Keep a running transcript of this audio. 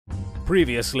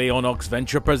Previously on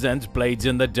Oxventure presents Blades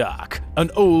in the Dark.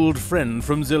 An old friend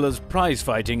from Zillah's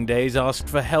prize-fighting days asked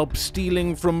for help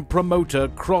stealing from promoter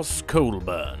Cross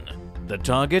Coleburn. The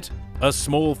target? A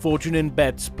small fortune in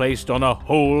bets placed on a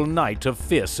whole night of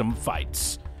fearsome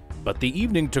fights. But the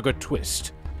evening took a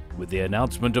twist with the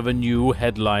announcement of a new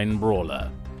headline brawler.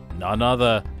 None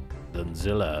other than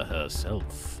Zillah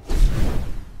herself.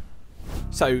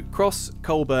 So, Cross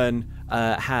Coleburn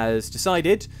has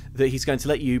decided that he's going to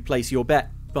let you place your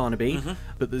bet, Barnaby,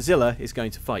 but that Zillah is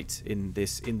going to fight in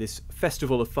this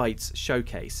Festival of Fights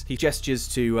showcase. He gestures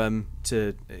to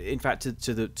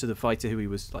the fighter who he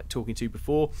was talking to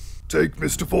before. Take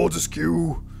Mr.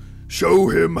 Fortescue, show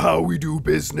him how we do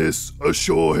business,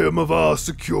 assure him of our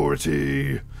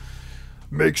security.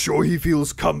 Make sure he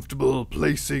feels comfortable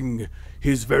placing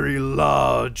his very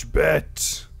large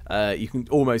bet. You can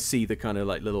almost see the kind of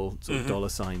little sort of dollar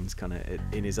signs kind of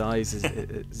in his eyes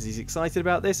as he's excited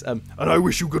about this. And I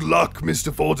wish you good luck,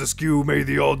 Mr. Fortescue. May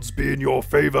the odds be in your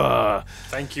favour.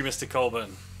 Thank you, Mr.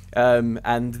 Coleburn.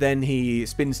 And then he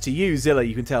spins to you, Zillah.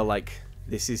 You can tell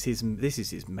this is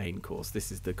his main course.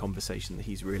 This is the conversation that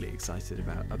he's really excited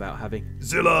about having.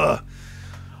 Zillah,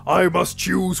 I must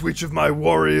choose which of my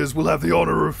warriors will have the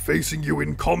honour of facing you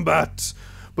in combat.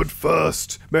 But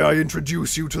first, may I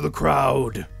introduce you to the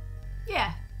crowd?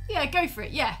 Yeah, go for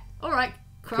it. Yeah, all right,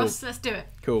 Cross, cool. Let's do it.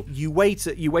 Cool. You wait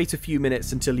a few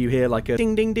minutes until you hear a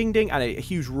ding, ding, ding, ding, and a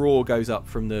huge roar goes up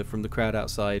from the crowd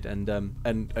outside,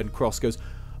 and Cross goes,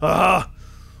 "Ah,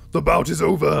 the bout is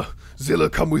over. Zillah,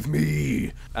 come with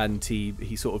me." And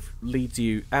he sort of leads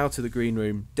you out of the green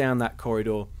room, down that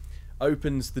corridor,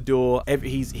 opens the door.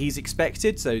 He's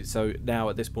expected, so now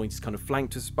at this point he's kind of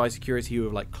flanked by security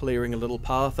who are clearing a little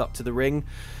path up to the ring,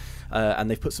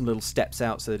 and they've put some little steps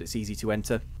out so that it's easy to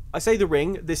enter. I say the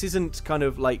ring. This isn't kind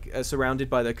of surrounded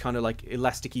by the kind of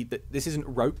elasticy. This isn't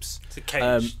ropes. It's a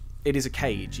cage. It is a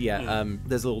cage. Yeah.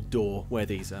 There's a little door where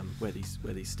these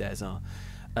stairs are.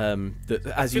 That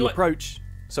as you approach.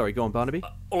 Sorry, go on, Barnaby.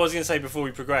 All I was going to say before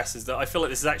we progress is that I feel like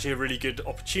this is actually a really good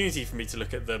opportunity for me to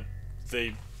look at the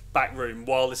back room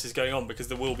while this is going on, because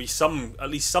there will be at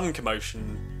least some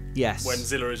commotion. Yes. When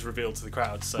Zillah is revealed to the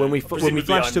crowd. So when we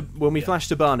flash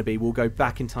to Barnaby, we'll go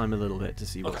back in time a little bit to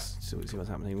see what's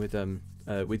happening with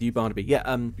you, Barnaby.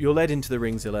 Yeah. You're led into the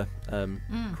ring, Zillah,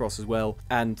 Cross as well,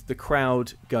 and the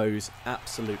crowd goes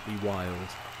absolutely wild.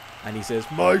 And he says,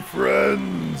 "My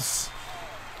friends,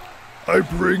 I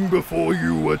bring before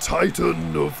you a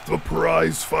titan of the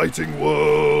prize-fighting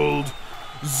world,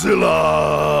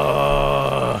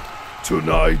 Zillah.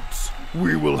 Tonight,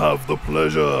 we will have the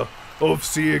pleasure of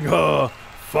seeing her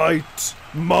fight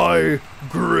my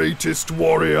greatest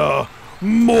warrior,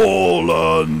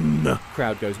 Morlan."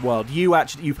 Crowd goes wild.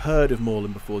 You've heard of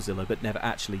Morlan before, Zillah, but never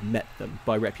actually met them.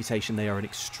 By reputation, they are an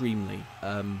extremely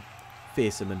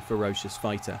fearsome and ferocious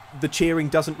fighter. The cheering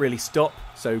doesn't really stop,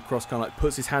 so Cross kind of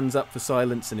puts his hands up for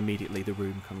silence, and immediately the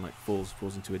room kind of falls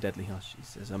into a deadly hush. He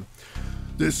says,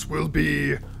 "This will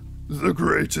be the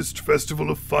greatest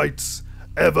festival of fights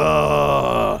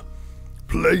ever.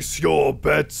 Place your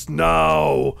bets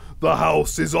now. The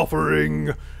house is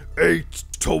offering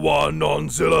 8-1 on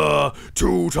Zillah,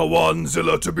 2-1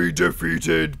 Zillah to be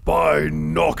defeated by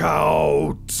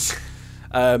knockout."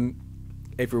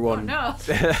 Everyone. Oh,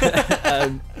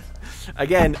 no.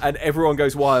 Again, and everyone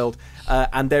goes wild,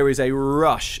 and there is a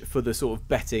rush for the sort of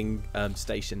betting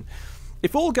station.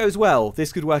 If all goes well,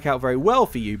 this could work out very well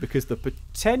for you, because the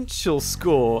potential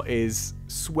score is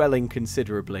swelling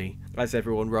considerably as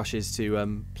everyone rushes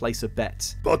to place a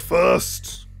bet. But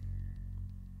first,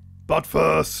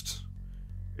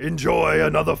 enjoy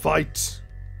another fight.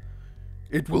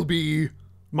 It will be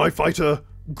my fighter,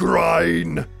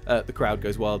 Grine. The crowd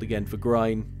goes wild again for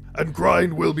Grine. And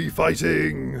Grine will be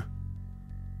fighting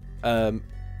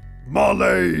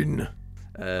Marlene.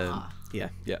 Yeah.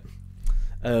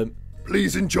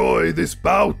 Please enjoy this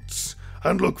bout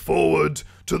and look forward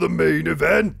to the main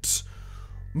event.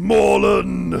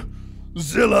 Morlan,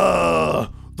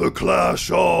 Zillah, the Clash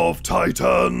of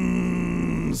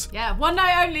Titans. Yeah, one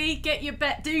night only. Get your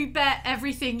bet. Do bet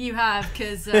everything you have,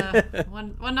 because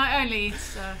one night only.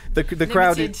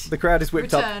 The crowd is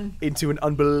whipped up into an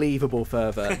unbelievable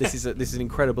fervour. This is an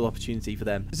incredible opportunity for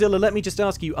them. Zillah, let me just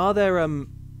ask you: Are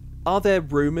there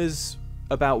rumours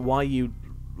about why you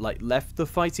left the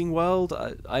fighting world?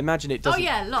 I imagine it doesn't. Oh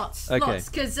yeah, lots,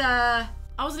 because I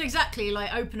wasn't exactly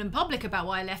open and public about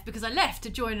why I left, because I left to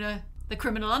join the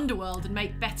criminal underworld and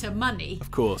make better money.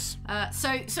 Of course.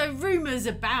 So rumours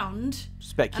abound.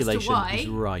 Speculation as to why. Is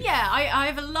right. Yeah, I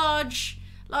have a large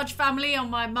family on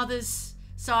my mother's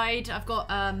side, I've got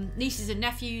nieces and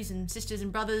nephews and sisters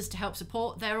and brothers to help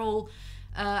support. They're all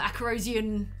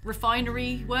Acarosian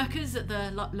refinery workers at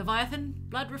the Leviathan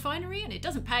blood refinery, and it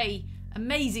doesn't pay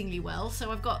amazingly well,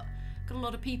 so I've got a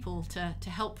lot of people to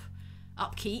help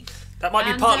upkeep. That might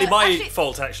be partly my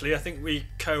fault, actually. I think we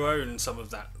co-own some of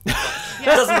that. It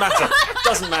doesn't matter.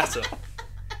 Doesn't matter.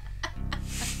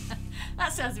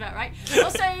 That sounds about right.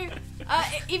 Also,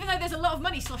 even though there's a lot of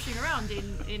money sloshing around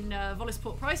in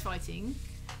Volisport prize fighting,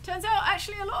 turns out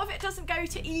actually a lot of it doesn't go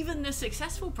to even the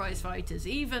successful prize fighters,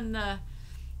 even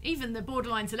the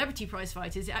borderline celebrity prize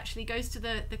fighters. It actually goes to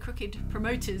the crooked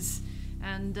promoters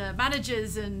and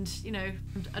managers and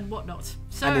and whatnot.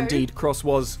 So, and indeed, Cross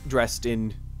was dressed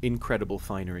in incredible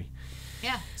finery.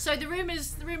 Yeah. So the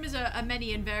rumors are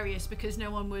many and various because no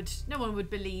one would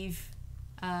believe.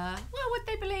 Well, would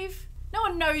they believe? No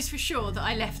one knows for sure that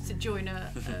I left to join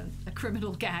a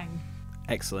criminal gang.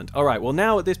 Excellent. All right. Well,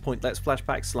 now at this point, let's flash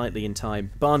back slightly in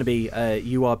time. Barnaby,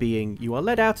 you are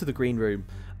led out of the green room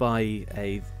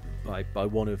by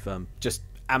one of just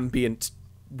ambient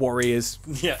warriors,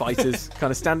 fighters, kind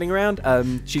of standing around.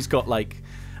 She's got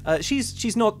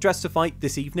she's not dressed to fight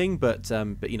this evening, but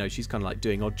she's kind of like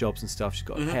doing odd jobs and stuff. She's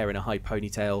got her hair in a high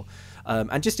ponytail,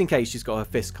 and just in case, she's got her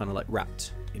fist kind of like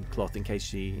wrapped in cloth in case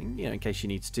she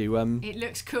needs to. It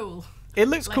looks cool. It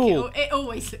looks cool. It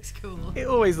always looks cool. It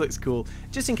always looks cool.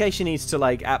 Just in case she needs to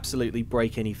absolutely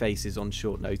break any faces on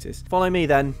short notice. Follow me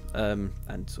then,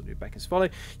 and sort of Rebecca's follow.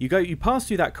 You pass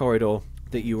through that corridor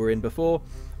that you were in before,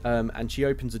 and she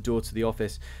opens a door to the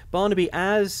office. Barnaby,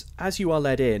 as you are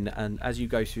led in, and as you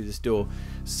go through this door,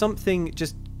 something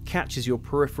just catches your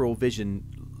peripheral vision,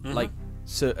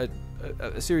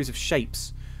 a series of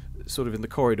shapes, sort of in the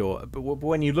corridor. But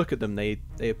when you look at them, they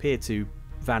appear to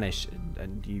vanish,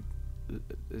 and you,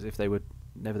 as if they were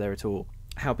never there at all.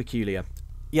 How peculiar.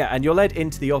 Yeah, and you're led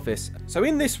into the office. So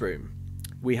in this room,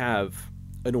 we have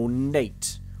an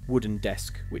ornate wooden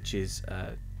desk, which is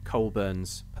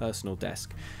Coleburn's personal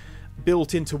desk.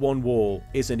 Built into one wall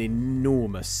is an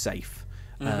enormous safe,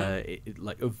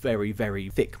 like a very, very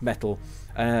thick metal.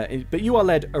 But you are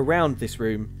led around this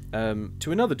room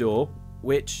to another door,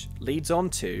 which leads on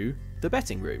to the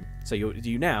betting room. So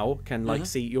you now can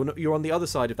see you're on the other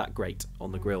side of that grate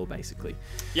on the grill, basically.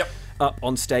 Yep. Up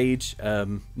on stage,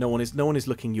 no one is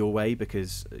looking your way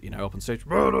because up on stage,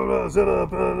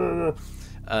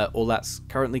 all that's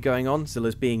currently going on.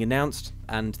 Zillah's being announced,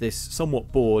 and this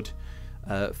somewhat bored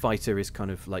fighter is kind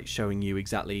of like showing you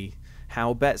exactly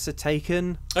how bets are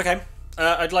taken. Okay.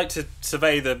 I'd like to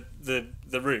survey the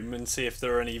room and see if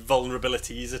there are any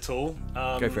vulnerabilities at all.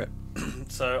 Go for it.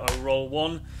 So I'll roll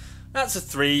 1. That's a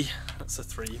 3.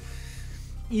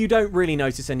 You don't really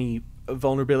notice any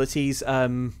vulnerabilities.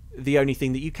 The only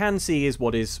thing that you can see is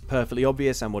what is perfectly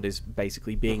obvious and what is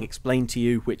basically being explained to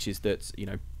you, which is that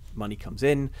money comes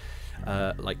in,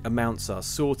 amounts are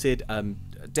sorted.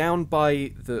 Down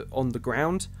on the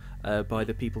ground, by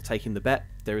the people taking the bet,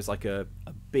 there is like a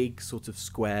big sort of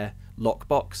square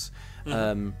lockbox.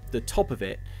 The top of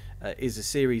it is a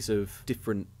series of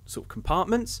different sort of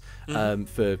compartments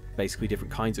for basically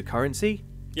different kinds of currency.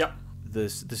 Yep. The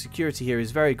security here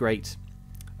is very great,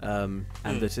 and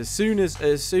that as soon as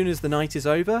the night is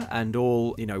over and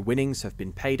all winnings have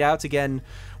been paid out again,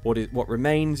 what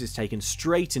remains is taken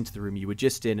straight into the room you were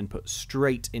just in and put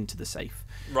straight into the safe,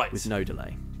 right, with no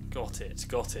delay. Got it.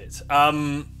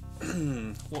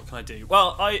 What can I do?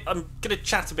 Well, I'm going to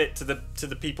chat a bit to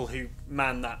the people who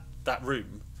man that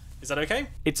room. Is that okay?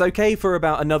 It's okay for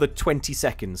about another 20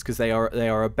 seconds because they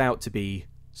are about to be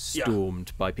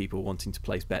stormed by people wanting to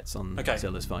place bets on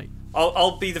Zillah's fight.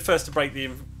 I'll be the first to break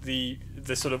the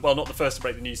sort of, well, not the first to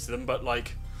break the news to them, but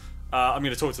I'm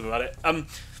going to talk to them about it.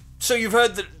 So you've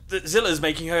heard that Zillah's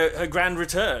making her grand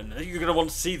return. You're going to want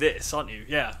to see this, aren't you?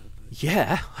 Yeah.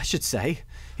 Yeah, I should say.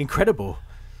 Incredible.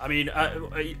 I mean,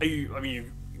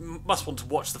 you must want to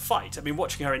watch the fight. I mean,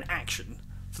 watching her in action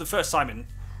for the first time in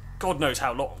God knows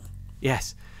how long.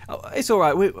 Yes. It's all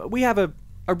right. We have a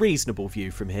reasonable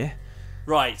view from here.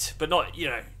 Right, but not,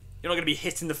 you're not going to be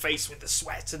hit in the face with the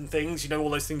sweat and things, all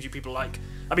those things you people like.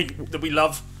 I mean, that we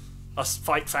love, us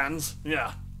fight fans,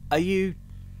 yeah. Are you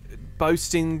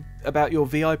boasting about your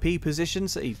VIP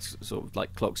positions? He sort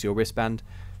of clocks your wristband.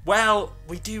 Well,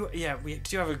 we do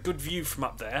have a good view from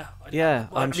up there. Yeah,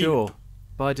 I'm sure.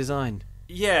 By design.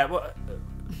 Yeah, well,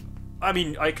 I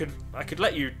mean, I could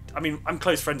let you, I'm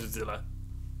close friends with Zillah.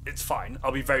 It's fine.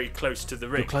 I'll be very close to the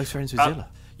ring. You're close friends with Zillah?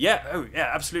 Yeah,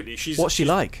 absolutely. What's she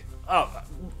like? Oh,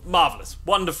 marvellous.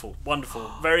 Wonderful.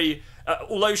 Very,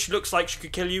 although she looks like she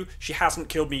could kill you, she hasn't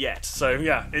killed me yet. So,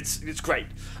 yeah, it's great.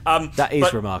 That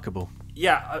is remarkable.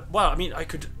 Yeah, well, I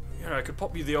could, I could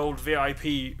pop you the old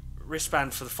VIP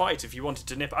wristband for the fight if you wanted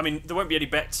to nip. I mean, there won't be any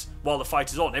bets while the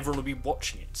fight is on. Everyone will be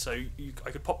watching it, so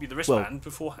I could pop you the wristband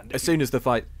beforehand. As soon as the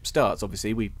fight starts,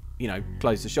 obviously, we,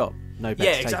 close the shop. No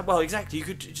bets. Yeah, well, exactly. You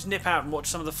could just nip out and watch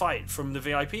some of the fight from the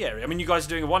VIP area. I mean, you guys are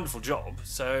doing a wonderful job,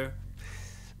 so...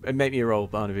 And make me a roll,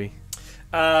 Barnaby.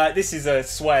 This is a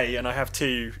sway, and I have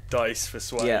 2 dice for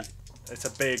sway. Yeah. It's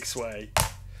a big sway.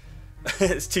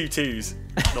 It's 2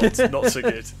 2s. Not so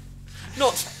good.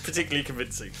 Not particularly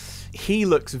convincing. He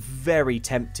looks very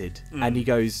tempted, and he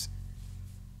goes,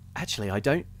 actually, I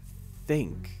don't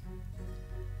think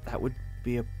that would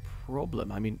be a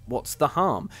problem. I mean, what's the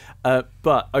harm?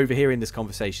 But overhearing this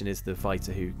conversation is the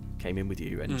fighter who came in with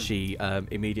you, and she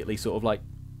immediately sort of like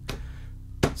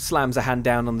slams a hand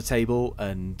down on the table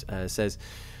and says,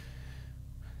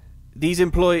 these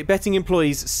betting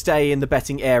employees stay in the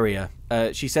betting area.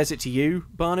 She says it to you,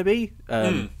 Barnaby,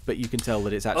 but you can tell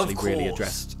that it's actually really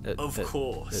addressed at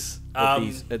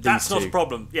these that's not two. a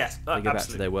problem. Yes, They go back to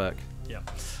absolutely. their work. Yeah.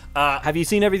 Have you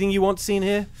seen everything you want to see in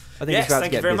here? I think Yes, it's about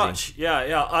thank to you get very busy. much.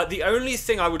 Yeah. The only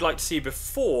thing I would like to see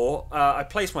before I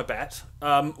place my bet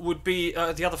would be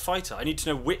the other fighter. I need to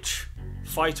know which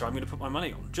fighter I'm going to put my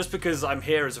money on. Just because I'm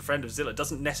here as a friend of Zillah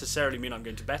doesn't necessarily mean I'm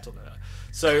going to bet on her.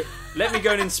 So let me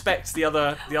go and inspect the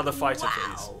other fighter,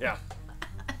 please. Yeah.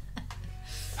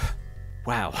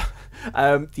 Wow.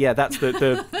 Yeah, that's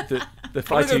the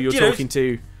fighter you're talking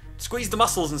to. Squeeze the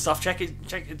muscles and stuff. Check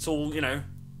it's all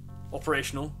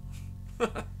operational.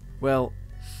 Well,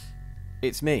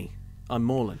 it's me. I'm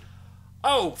Morlan.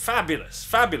 Oh, fabulous.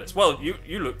 Well,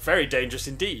 you look very dangerous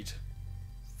indeed.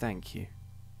 Thank you.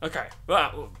 Okay.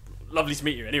 Well, lovely to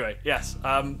meet you. Anyway, yes.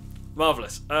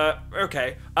 Marvelous.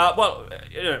 Okay. Well,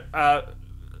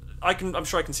 I'm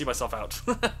sure I can see myself out.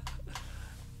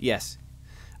 Yes.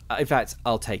 In fact,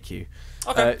 I'll take you.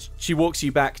 Okay. She walks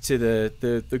you back to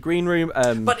the green room.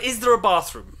 But is there a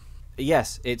bathroom?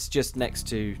 Yes, it's just next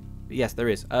to. Yes, there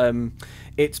is.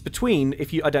 It's between.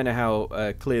 I don't know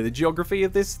how clear the geography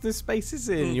of this space is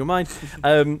in your mind.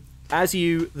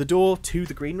 The door to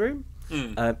the green room.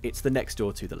 It's the next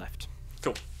door to the left.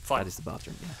 Cool. Fine. That is the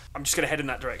bathroom. Yeah. I'm just gonna head in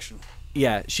that direction.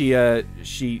 Yeah. She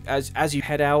as you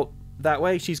head out that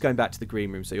way, she's going back to the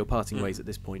green room. So you're parting ways at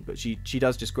this point. But she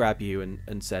does just grab you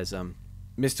and says,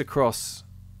 Mr. Cross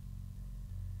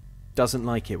doesn't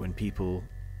like it when people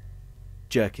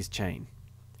jerk his chain.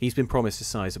 He's been promised a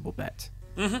sizable bet.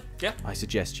 Yeah. I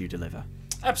suggest you deliver.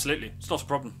 Absolutely. It's not a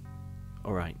problem.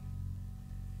 All right.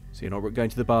 So you're not going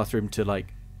to the bathroom to,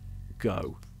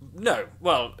 go? No.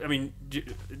 Well, I mean,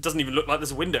 it doesn't even look like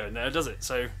there's a window in there, does it?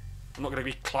 So I'm not going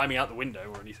to be climbing out the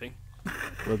window or anything.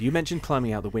 Well, you mentioned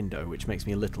climbing out the window, which makes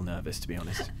me a little nervous, to be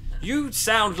honest. You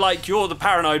sound like you're the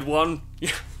paranoid one.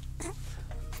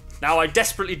 Now I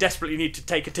desperately need to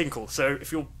take a tinkle, so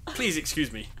if you'll please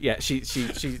excuse me. Yeah,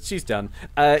 she's done.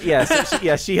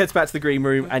 She heads back to the green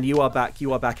room, and you are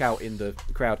back out in the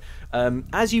crowd.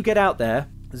 As you get out there,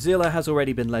 Zillah has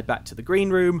already been led back to the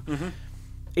green room.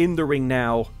 In the ring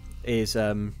now is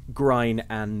Grine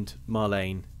and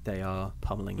Marlene. They are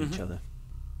pummeling each other.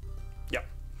 Yeah.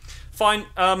 Fine.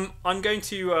 I'm going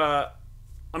to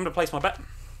place my bet.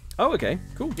 Oh, okay,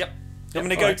 cool. Yep. I'm going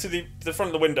to go to the front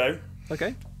of the window.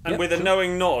 Okay. And with a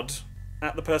knowing nod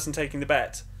at the person taking the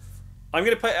bet, I'm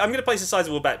going to place a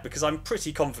sizable bet because I'm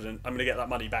pretty confident I'm going to get that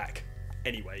money back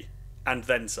anyway, and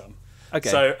then some. Okay.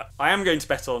 So I am going to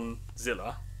bet on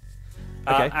Zillah.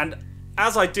 Okay. And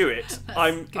as I do it,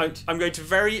 I'm going to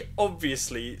very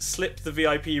obviously slip the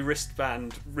VIP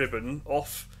wristband ribbon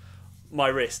off my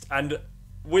wrist and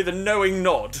with a knowing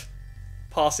nod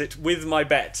pass it with my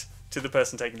bet to the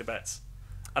person taking the bets.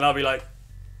 And I'll be like,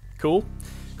 Cool.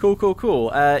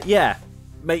 Yeah.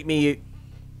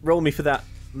 Roll me for that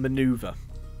maneuver.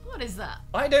 What is that?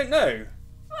 I don't know.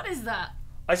 What is that?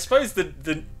 I suppose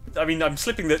I'm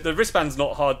slipping the wristband's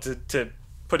not hard to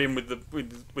put in with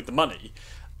the money.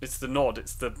 It's the nod.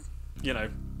 It's the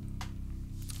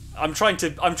I'm trying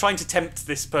to tempt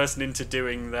this person into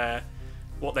doing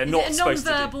what they're not supposed to do. Is it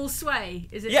a non-verbal sway?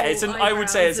 Is it? Yeah, all I would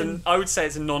say it's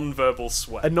eyebrows a non-verbal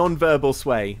sway. A non-verbal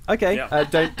sway. Okay. Yeah.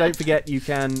 Don't forget you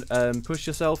can push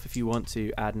yourself if you want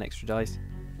to add an extra dice.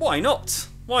 Why not?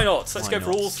 Let's go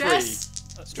for all Stress.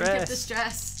 three. Stress. Get the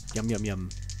stress. Yum.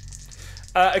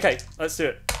 Okay, let's do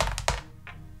it.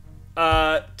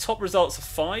 Top results are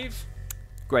 5.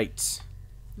 Great.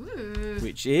 Ooh.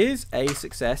 Which is a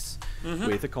success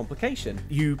with a complication.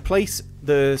 You place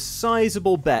the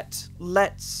sizable bet.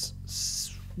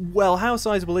 How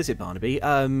sizable is it, Barnaby?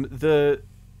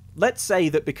 Let's say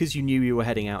that because you knew you were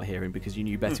heading out here and because you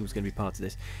knew betting was going to be part of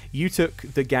this, you took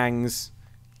the gang's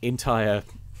entire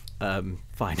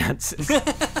finances.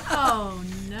 Oh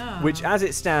no. Which, as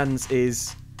it stands,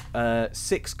 is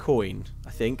 6 coin, I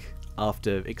think,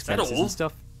 after expenses all? and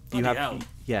stuff. Bloody hell.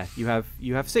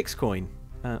 You have 6 coin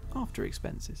after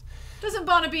expenses. Doesn't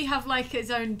Barnaby have like his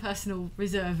own personal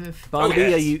reserve of? Barnaby,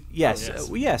 yes. are you? Yes, Oh, yes.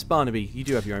 Yes, Barnaby, you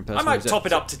do have your own personal I might reserve. top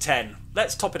it up to 10.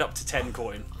 Let's top it up to 10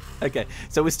 coin. Okay,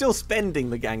 so we're still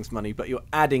spending the gang's money, but you're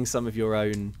adding some of your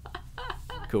own.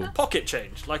 Cool. Pocket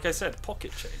change, like I said,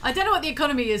 pocket change. I don't know what the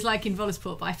economy is like in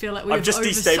Volisport, but I feel like we've I've just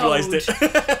destabilised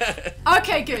it.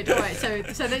 Okay, good. All right, so it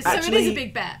is a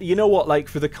big bet. You know what? Like,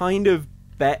 for the kind of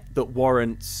bet that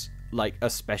warrants like a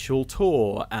special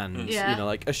tour and Yeah.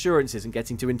 like assurances and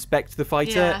getting to inspect the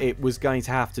fighter, Yeah. it was going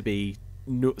to have to be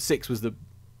 6 was the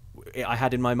I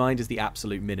had in my mind as the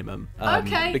absolute minimum.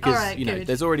 Okay, because alright, good.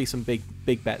 there's already some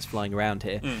big bets flying around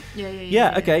here.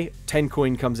 Yeah. Okay. 10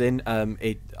 coin comes in.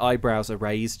 Eyebrows are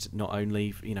raised. Not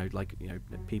only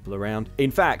people around.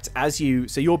 In fact,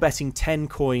 so you're betting 10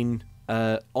 coin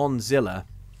on Zillah.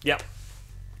 Yep.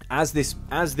 As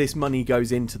this money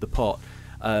goes into the pot,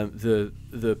 the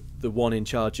one in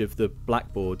charge of the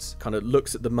blackboards kind of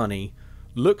looks at the money,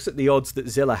 looks at the odds that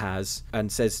Zillah has,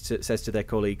 and says to their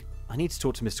colleague, "I need to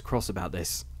talk to Mr. Cross about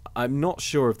this. I'm not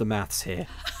sure of the maths here."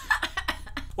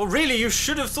 Well, really, you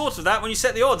should have thought of that when you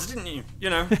set the odds, didn't you? You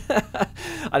know.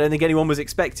 I don't think anyone was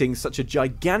expecting such a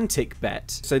gigantic bet.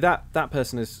 So that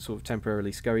person has sort of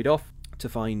temporarily scurried off to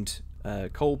find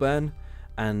Coleburn,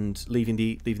 and leaving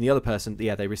the other person.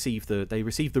 Yeah, they receive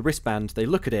the wristband. They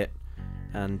look at it,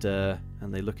 and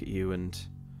they look at you, and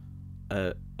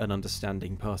an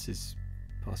understanding passes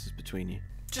between you.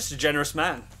 Just a generous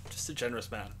man. Just a generous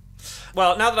man.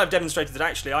 Well, now that I've demonstrated that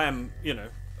actually I am,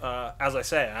 as I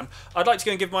say I am, I'd like to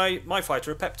go and give my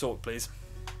fighter a pep talk, please.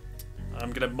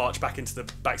 I'm going to march back into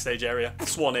the backstage area,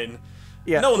 swan in.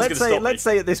 Yeah, no one's going to stop me. Let's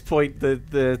say at this point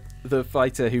the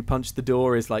fighter who punched the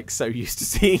door is like so used to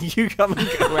seeing you come and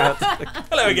go out.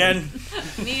 Hello again.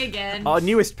 Me again. Our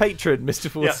newest patron, Mr.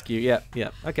 Fortescue. Yeah.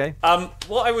 Okay.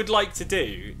 What I would like to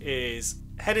do is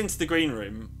head into the green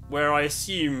room, where I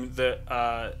assume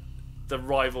that the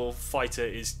rival fighter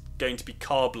is going to be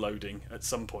carb loading at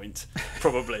some point,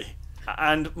 probably.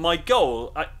 And my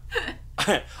goal, Is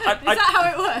that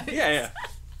how it works? yeah.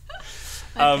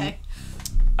 Okay.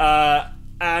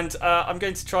 And I'm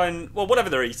going to try and, whatever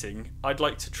they're eating, I'd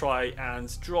like to try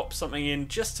and drop something in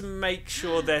just to make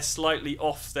sure they're slightly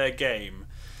off their game.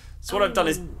 So what I've done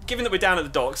is, given that we're down at the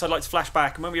docks, I'd like to flash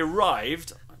back, and when we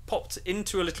arrived, I popped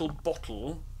into a little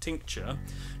bottle tincture.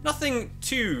 Nothing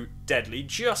too deadly,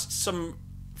 just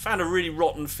found a really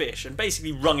rotten fish and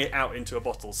basically wrung it out into a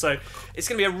bottle. So it's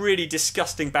going to be a really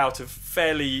disgusting bout of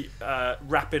fairly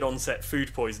rapid onset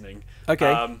food poisoning.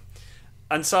 Okay.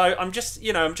 And so I'm just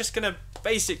going to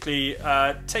basically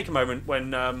take a moment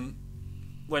when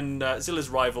Zillah's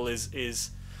rival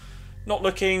is not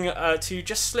looking to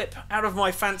just slip out of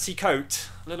my fancy coat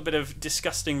a little bit of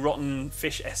disgusting rotten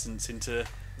fish essence into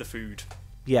the food.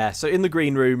 Yeah. So in the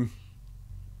green room,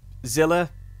 Zillah,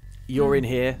 you're in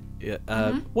here.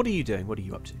 What are you doing? What are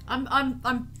you up to?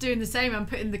 I'm doing the same. I'm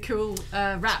putting the cool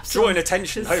wraps. Drawing on.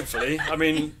 attention, hopefully. I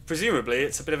mean, presumably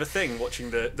it's a bit of a thing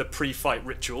watching the pre-fight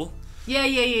ritual.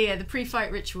 Yeah. The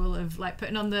pre-fight ritual of like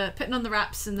putting on the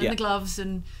wraps and then the gloves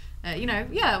and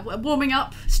warming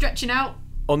up, stretching out.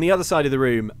 On the other side of the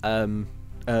room,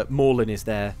 Morlin is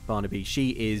there. Barnaby. She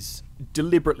is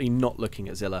deliberately not looking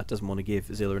at Zillah. Doesn't want to give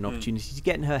Zillah an opportunity to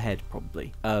get in her head.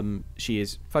 Probably. She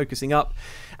is focusing up,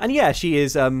 and she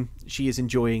is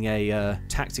enjoying a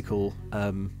tactical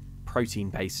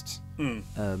protein-based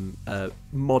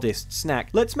modest snack.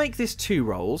 Let's make this 2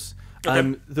 rolls.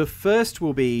 Okay. The first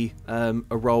will be a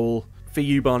roll for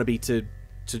you, Barnaby, to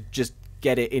just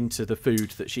get it into the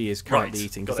food that she is currently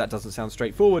eating, because that doesn't sound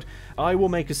straightforward. I will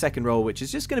make a second roll, which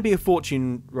is just going to be a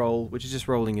fortune roll, which is just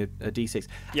rolling a d6,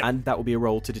 and that will be a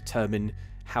roll to determine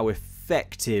how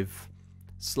effective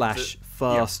 /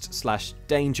 fast /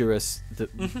 dangerous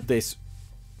this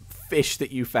fish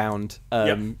that you found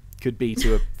could be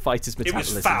to a fighter's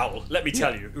metabolism. It was foul, let me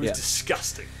tell you. It was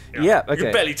disgusting. Yeah, okay.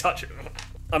 You barely touch it.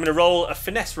 I'm going to roll a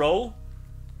finesse roll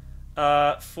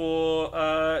for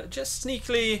just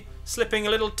sneakily slipping a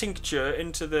little tincture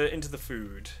into the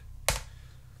food.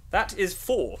 That is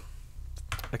 4.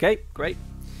 Okay, great.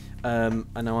 And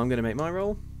now I'm going to make my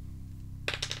roll.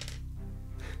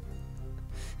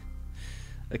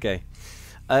 Okay.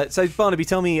 So Barnaby,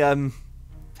 tell me, how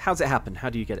does it happen? How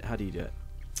do you get it? How do you do it?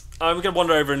 I'm going to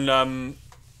wander over and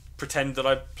pretend that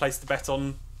I placed the bet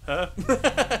on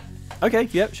her. Okay.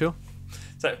 Yep. Sure.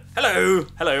 So, hello.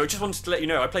 I just wanted to let you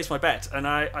know I placed my bet, and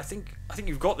I think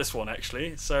you've got this one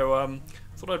actually. So, I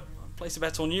thought I'd place a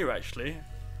bet on you actually.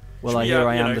 Well, I hear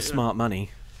I am the smart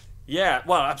money. Yeah,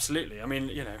 well, absolutely. I mean,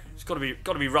 it's got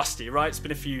to be Rusty, right? It's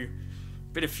been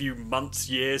a few months,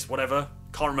 years, whatever.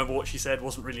 Can't remember what she said.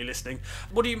 Wasn't really listening.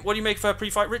 What do you make of her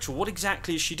pre-fight ritual? What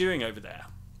exactly is she doing over there?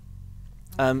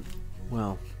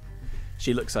 Well,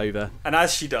 she looks over, and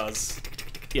as she does,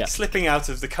 slipping out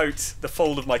of the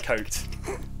fold of my coat,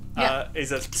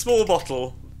 is a small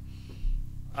bottle.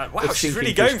 Wow, she's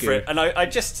really going for it. And I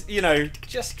just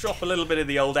drop a little bit of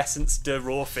the old essence de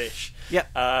raw fish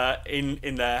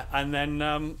in there, and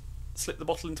then slip the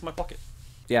bottle into my pocket.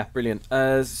 Yeah, brilliant.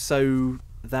 So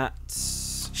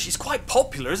that's... She's quite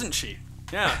popular, isn't she?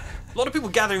 Yeah. A lot of people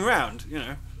gathering around,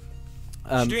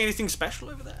 Is she doing anything special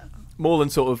over there? Morlan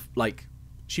sort of,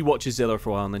 she watches Zillah for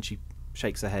a while, and then she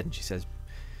shakes her head and she says,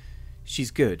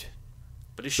 she's good,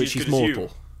 but she's mortal. You?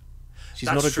 She's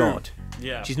That's not a true. god.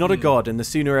 Yeah. She's not a god, and the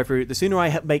sooner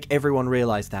I make everyone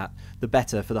realise that, the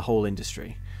better for the whole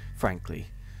industry, frankly.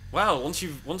 Well, once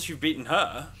you've beaten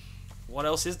her, what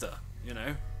else is there?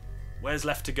 Where's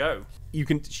left to go?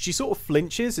 She sort of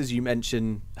flinches as you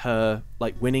mention her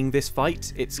winning this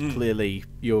fight. It's clearly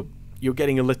you're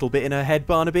getting a little bit in her head,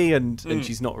 Barnaby, and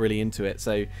she's not really into it.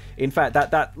 So in fact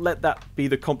let that be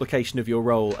the complication of your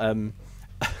role.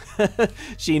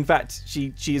 She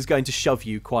is going to shove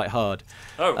you quite hard.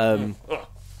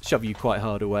 Shove you quite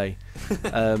hard away.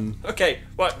 Okay,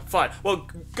 well, fine. Well,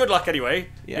 good luck anyway.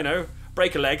 Yeah.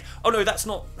 Break a leg. Oh no, that's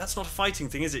not a fighting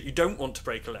thing, is it? You don't want to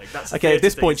break a leg. That's okay. At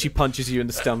this point, she punches you in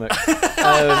the stomach.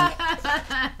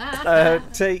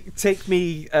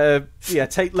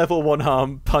 Take level 1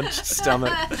 harm, punched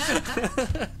stomach.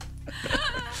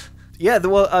 Yeah,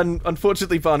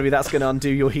 unfortunately, Barnaby, that's going to undo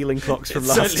your healing clocks from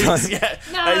last time. Yeah,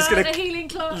 no, it's going to healing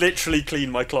clock. Literally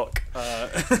clean my clock.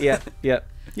 Yeah.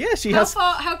 She has.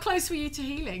 How close were you to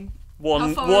healing?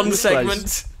 One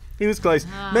segment. He was close.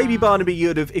 Maybe Barnaby,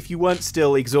 you'd have, if you weren't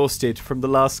still exhausted from the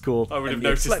last score. I would have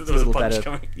noticed that there was a punch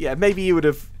coming. Yeah, maybe you would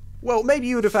have. Well, maybe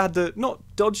you would have had not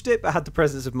dodged it, but had the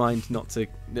presence of mind not to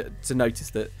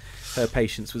notice that her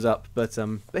patience was up. But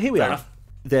here we are. Enough.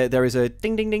 There is a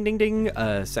ding ding ding ding ding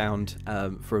sound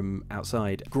from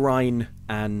outside. Grine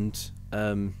and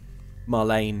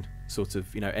Marlene sort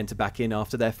of enter back in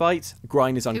after their fight.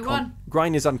 Grine is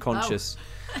unconscious. Oh.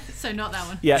 So not that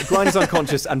one. Yeah, Grine is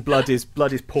unconscious and blood is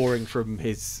pouring from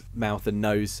his mouth and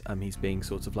nose. He's being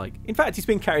sort of in fact, he's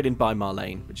being carried in by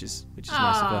Marlene, which is nice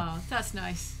of her. Oh, that's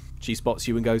nice. She spots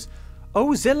you and goes,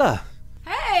 "Oh, Zillah.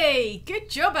 Hey, good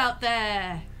job out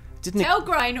there." Tell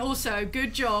Grine also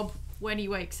good job when he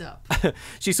wakes up.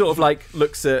 She sort of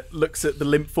looks at the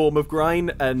limp form of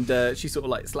Grine, and she sort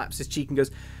of slaps his cheek and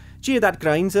goes, "Gee, that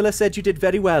Grine, Zillah said you did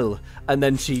very well." And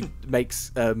then she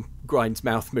makes Grine's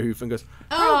mouth move and goes,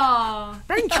 "Oh,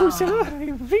 thank you, Zillah. I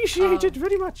appreciate it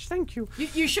very much. Thank you."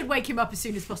 You should wake him up as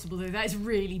soon as possible, though. That is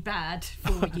really bad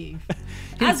for you.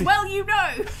 As well you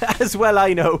know. As well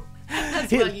I know.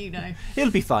 As well you know.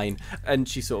 He'll be fine. And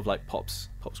she sort of pops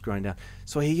Grine down.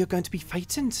 "So I hear you're going to be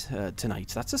fighting tonight.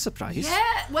 That's a surprise."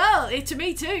 Yeah, well, to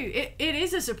me too. It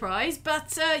is a surprise,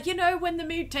 but when the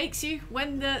mood takes you,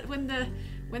 when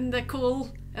the call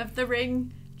of the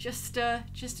ring just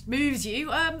moves you.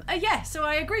 So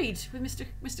I agreed with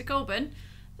Mr. Coleburn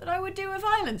that I would do a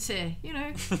violence here.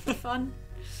 For fun.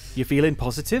 You're feeling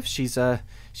positive? She's a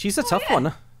tough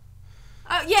one.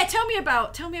 Yeah, tell me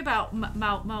about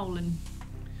Marlene.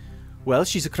 Well,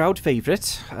 she's a crowd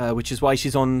favourite, which is why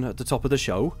she's on at the top of the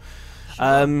show.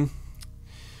 Sure.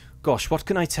 Gosh, what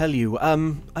can I tell you? I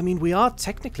mean, we are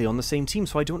technically on the same team,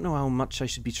 so I don't know how much I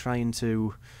should be trying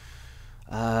to.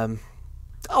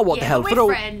 What the hell?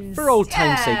 For old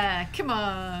time's sake. Yeah, come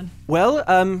on. Well,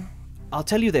 I'll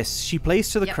tell you this. She plays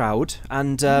to the crowd,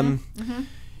 and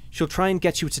she'll try and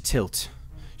get you to tilt.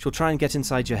 She'll try and get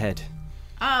inside your head.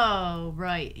 Oh,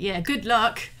 right. Yeah, good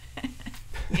luck.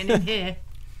 Getting in here.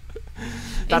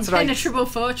 That's Impenetrable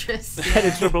fortress.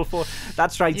 Impenetrable fortress.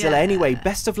 That's right, Zillah. Anyway,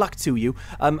 best of luck to you.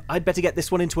 I'd better get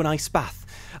this one into an ice bath.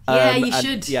 You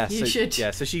should. You should.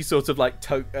 Yeah, so she sort of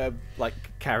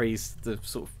carries the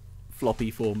sort of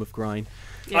floppy form of Grine.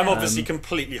 Yeah. I'm obviously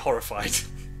completely horrified.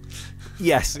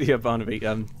 Yes, yeah, Barnaby.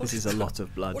 This is a lot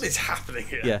of blood. What is happening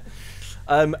here? Yeah.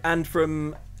 And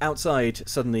from outside,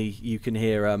 suddenly you can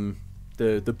hear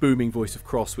the booming voice of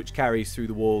Cross, which carries through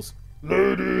the walls.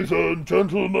 "Ladies and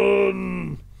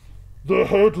gentlemen, the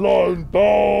headline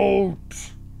bout: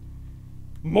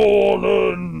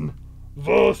 Morlan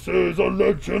versus a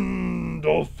legend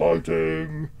of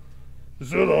fighting,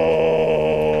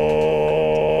 Zillah."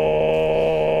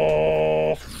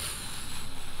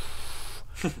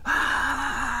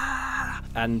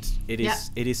 And it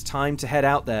is time to head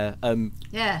out there.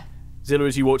 Yeah. Zillah,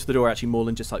 as you walk to the door, actually,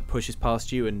 Morland just like pushes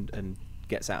past you and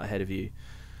gets out ahead of you.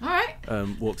 All right.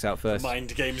 Walks out first.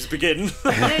 Mind games begin.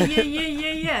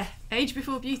 Yeah. Age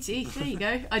before beauty. There you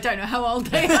go. I don't know how old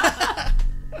they are.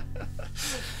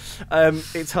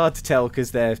 It's hard to tell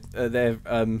because their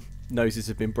noses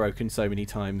have been broken so many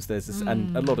times. There's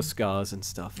and a lot of scars and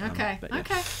stuff. Okay.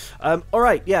 Okay. All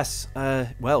right. Yes.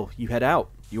 Well, you head out.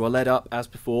 You are led up as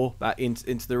before, back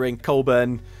into the ring.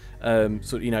 Coleburn,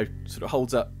 sort of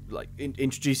holds up, like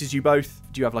introduces you both.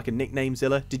 Do you have like a nickname,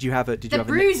 Zillah? Did you have a? The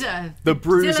Bruiser. The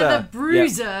Bruiser. Zillah the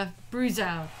Bruiser. Yeah.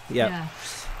 Bruiser. Yeah.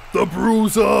 The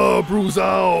Bruiser bruise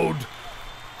out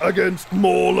against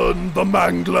Morland the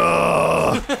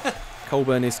Mangler.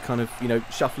 Coleburn is kind of,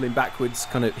 shuffling backwards.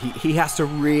 Kind of, he has to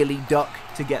really duck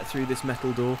to get through this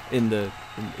metal door in the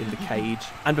cage.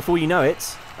 And before you know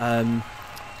it,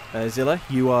 Zillah,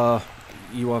 you are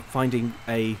finding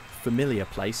a familiar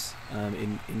place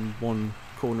in one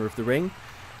corner of the ring,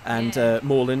 and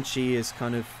Morland, she is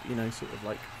kind of sort of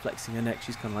like flexing her neck.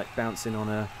 She's kind of like bouncing on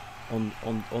the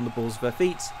balls of her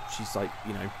feet. She's like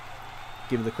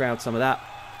giving the crowd some of that.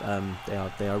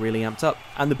 They are really amped up,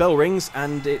 and the bell rings,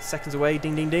 and it's seconds away.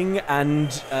 Ding ding ding,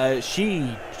 and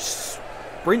she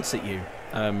sprints at you,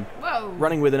 Whoa.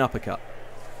 running with an uppercut.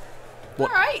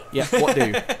 What? All right. Yeah. What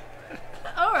do?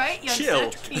 All right.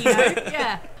 Chill.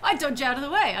 Yeah. I dodge out of the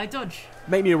way. I dodge.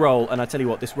 Make me a roll, and I tell you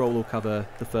what, this roll will cover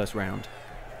the first round.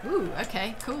 Ooh.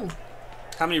 Okay. Cool.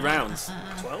 How many rounds?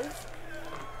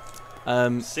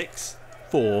 12? 6?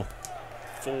 4.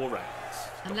 4 rounds.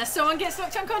 Unless someone gets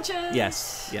knocked unconscious.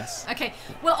 Yes. Okay.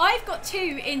 Well, I've got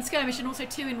 2 in skirmish and also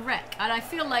 2 in wreck, and I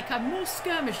feel like I'm more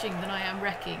skirmishing than I am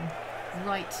wrecking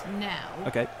right now.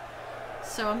 Okay.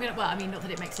 So I'm gonna. Well, I mean, not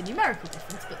that it makes a numerical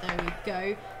difference, but there we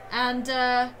go. And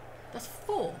that's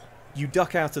 4. You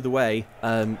duck out of the way.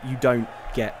 You don't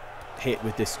get hit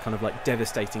with this kind of like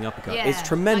devastating uppercut. Yeah, It's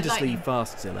tremendously like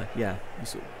fast, Zillah. Yeah. You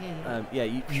sort of,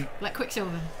 you like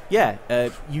Quicksilver. Yeah,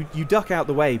 you duck out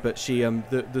the way, but she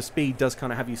the speed does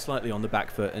kind of have you slightly on the back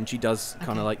foot, and she does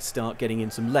kind of like start getting in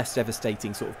some less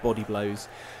devastating sort of body blows.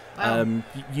 Wow.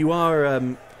 You are.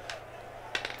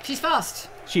 She's fast.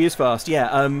 She is fast.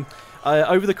 Yeah.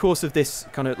 Over the course of this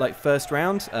kind of like first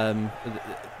round,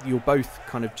 you're both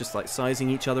kind of just like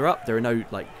sizing each other up. There are no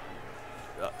like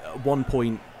at one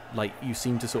point. Like you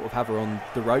seem to sort of have her on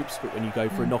the ropes, but when you go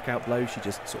for a knockout blow, she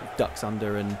just sort of ducks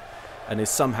under and is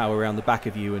somehow around the back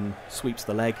of you and sweeps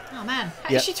the leg. Oh man,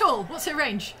 Yeah. is she tall? What's her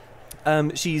range?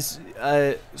 She's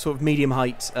sort of medium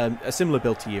height, a similar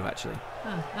build to you actually.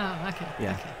 Oh, okay.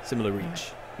 Yeah, Okay. similar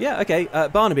reach. Yeah, okay.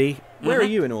 Barnaby, where are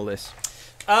you in all this?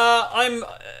 I'm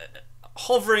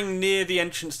hovering near the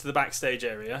entrance to the backstage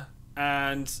area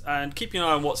and keeping an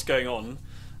eye on what's going on.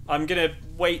 I'm gonna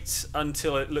wait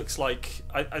until it looks like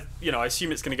I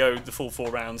assume it's gonna go the full 4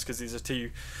 rounds because these are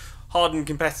 2 hardened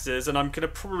competitors, and I'm gonna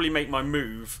probably make my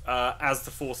move as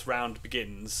the 4th round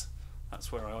begins.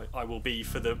 That's where I will be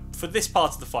for this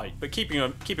part of the fight, but keep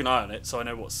an eye on it so I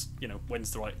know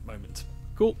when's the right moment.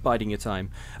 Cool, biding your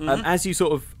time. As you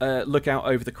sort of look out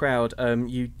over the crowd,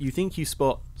 you think you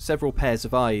spot several pairs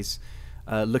of eyes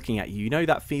looking at you. You know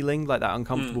that feeling, like that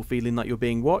uncomfortable feeling like you're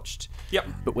being watched? Yep.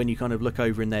 But when you kind of look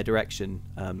over in their direction,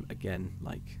 again,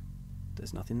 like,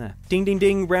 there's nothing there. Ding, ding,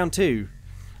 ding, round 2.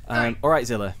 Right. All right,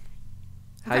 Zillah.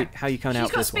 How are you coming out She's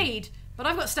for got this speed, but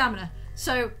I've got stamina.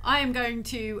 So I am going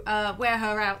to wear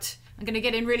her out. I'm going to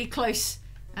get in really close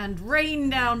and rain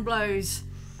down blows.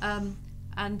 And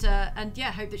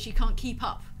hope that she can't keep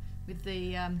up with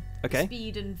the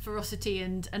speed and ferocity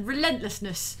and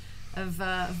relentlessness of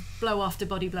blow after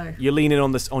body blow. You're leaning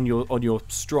on this on your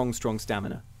strong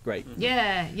stamina. Great.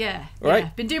 Yeah. All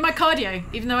right. Been doing my cardio,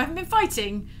 even though I haven't been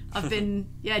fighting. I've been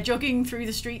jogging through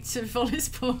the streets of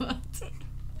Vollisport.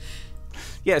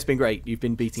 Yeah, it's been great. You've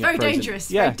been beating up Very frozen.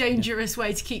 dangerous. Yeah. Very dangerous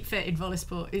way to keep fit in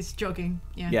Vollisport is jogging.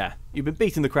 Yeah. You've been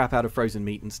beating the crap out of frozen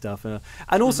meat and stuff,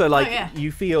 and also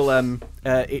you feel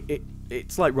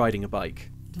it's like riding a bike.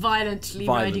 Violently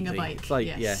riding a bike. It's like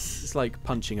yes. it's like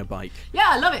punching a bike. Yeah,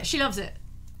 I love it. She loves it.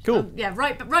 Cool.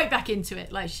 Right back into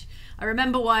it. Like I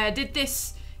remember why I did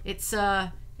this.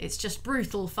 It's just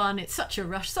brutal fun. It's such a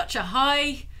rush, such a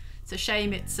high. It's a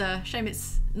shame.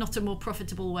 It's not a more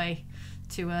profitable way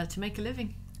to make a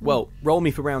living. Well, roll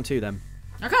me for round 2 then.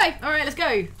 Okay. All right. Let's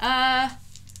go.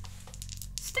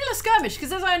 Still a skirmish,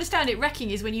 because as I understand it, wrecking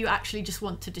is when you actually just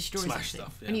want to destroy Smash something.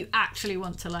 stuff, yeah. When you actually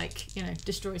want to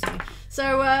destroy something.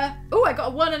 So I got a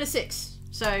 1 and a 6.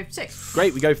 So 6.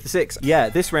 Great, we go for the 6. Yeah,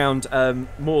 this round,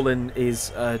 Morlin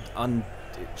is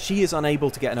she is unable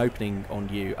to get an opening on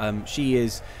you. She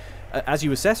is as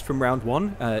you assess from round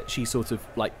 1, she sort of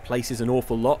like places an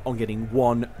awful lot on getting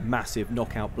one massive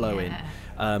knockout blow in.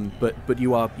 But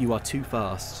you are too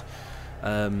fast.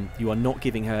 You are not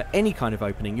giving her any kind of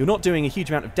opening. You're not doing a huge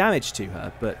amount of damage to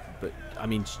her, but I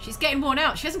mean, she's getting worn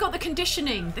out. She hasn't got the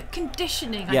conditioning.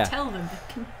 Yeah. I tell them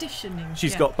the conditioning.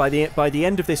 She's got by the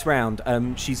end of this round,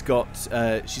 she's got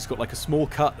like a small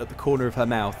cut at the corner of her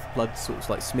mouth, blood sort of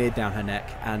like smeared down her neck,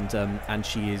 and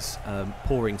she is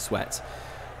pouring sweat.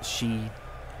 She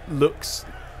looks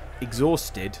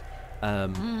exhausted,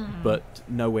 but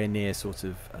nowhere near sort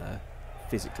of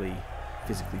physically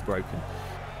broken.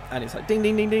 And it's like ding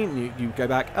ding ding ding. You go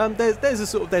back.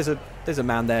 There's a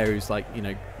man there who's like, you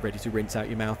know, ready to rinse out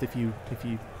your mouth if you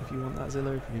want that,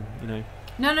 Zillah. You know.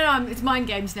 No. It's mind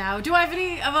games now. Do I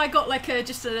have I got like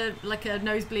a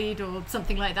nosebleed or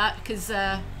something like that? Because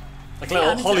like a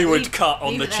little Hollywood cut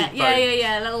on the cheekbone.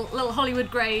 Yeah. Little Hollywood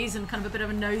graze and kind of a bit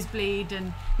of a nosebleed,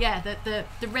 and the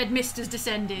red mist has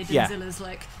descended, and Zilla's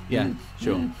like,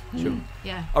 sure.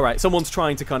 Yeah. All right, someone's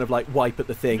trying to kind of like wipe at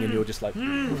the thing, and you're just like,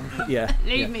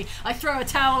 leave me. I throw a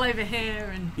towel over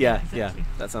here, and exactly.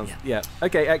 That sounds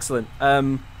okay, excellent.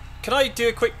 Can I do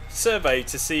a quick survey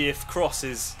to see if Cross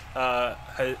is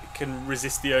can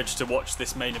resist the urge to watch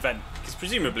this main event? Because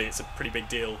presumably it's a pretty big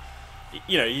deal.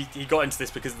 You know, he got into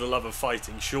this because of the love of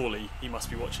fighting. Surely he must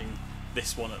be watching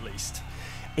this one at least.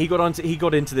 He got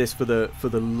into this for the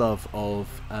love of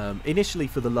initially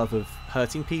for the love of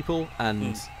hurting people,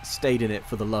 and stayed in it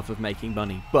for the love of making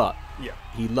money. But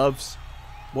he loves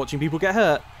watching people get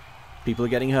hurt. People are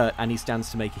getting hurt, and he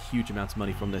stands to make a huge amount of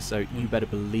money from this. So you better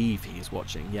believe he is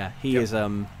watching. Yeah, he is.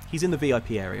 He's in the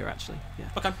VIP area actually. Yeah.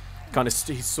 Okay.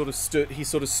 He sort of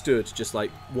stood just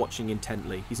like watching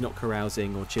intently. He's not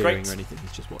carousing or cheering or anything.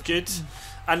 He's just watching. Good.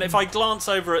 And if I glance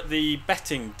over at the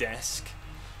betting desk,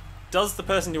 does the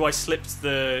person who I slipped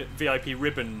the VIP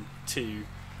ribbon to,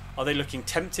 are they looking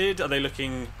tempted? Are they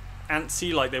looking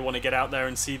antsy, like they want to get out there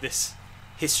and see this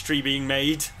history being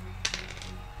made?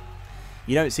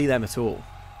 You don't see them at all.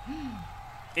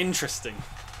 Interesting.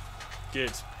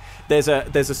 Good. There's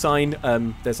a sign.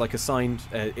 There's like a sign.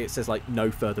 It says like no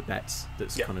further bets.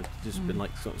 That's kind of just been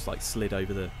like sort of like slid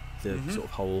over the sort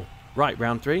of whole. Right,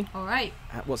 round 3. All right.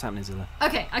 What's happening, Zillah?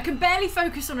 Okay, I can barely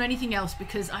focus on anything else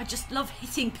because I just love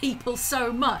hitting people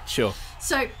so much. Sure.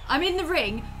 So I'm in the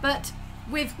ring, but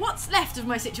with what's left of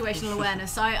my situational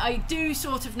awareness, I do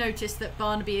sort of notice that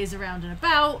Barnaby is around and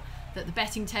about, that the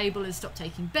betting table has stopped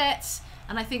taking bets,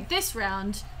 and I think this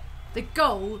round the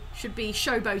goal should be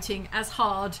showboating as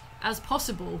hard as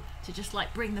possible to just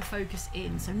like bring the focus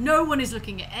in, so no one is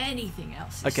looking at anything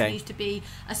else. It needs to be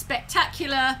a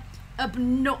spectacular,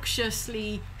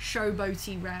 obnoxiously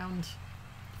showboaty round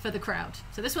for the crowd.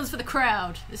 So this one's for the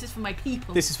crowd. This is for my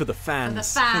people. This is for the fans.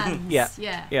 For the fans.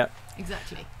 Yeah.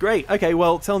 Exactly. Great. Okay.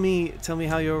 Well, tell me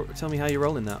how you're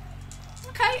rolling that.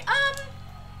 Okay.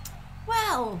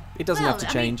 Well, it doesn't have to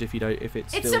change if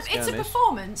it's still skirmish. It's a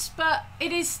performance, but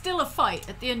it is still a fight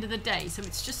at the end of the day. So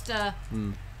it's just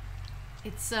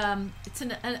it's an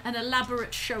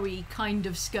elaborate, showy kind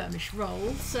of skirmish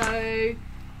roll. So,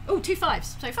 2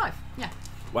 5s. So 5. Yeah.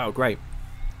 Wow. Great.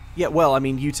 Yeah, well, I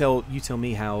mean, you tell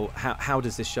me how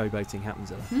does this showboating happen,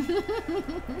 Zillah?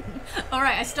 All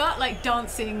right, I start like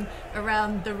dancing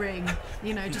around the ring,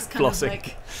 you know, just kind Flossing. of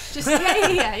like, just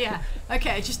yeah.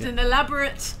 Okay, just an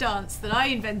elaborate dance that I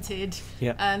invented,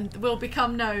 and will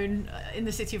become known in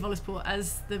the city of Volisport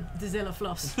as the Zillah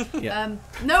floss.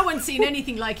 No one's seen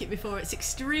anything like it before. It's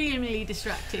extremely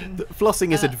distracting.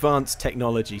 Flossing is advanced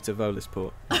technology to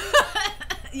Volisport.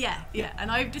 Yeah,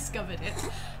 and I've discovered it.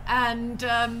 And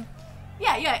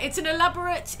it's an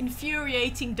elaborate,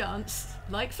 infuriating dance,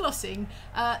 like flossing,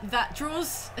 that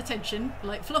draws attention,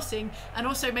 like flossing, and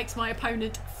also makes my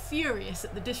opponent furious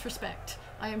at the disrespect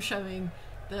I am showing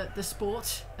the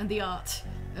sport and the art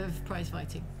of prize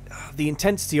fighting. The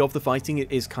intensity of the fighting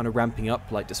is kind of ramping up,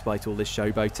 like despite all this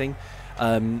showboating.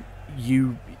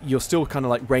 You're still kind of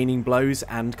like raining blows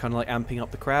and kind of like amping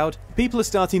up the crowd. People are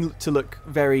starting to look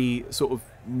very sort of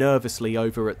nervously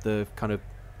over at the kind of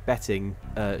betting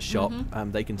shop.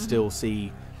 They can still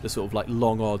see the sort of like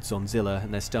long odds on Zillah,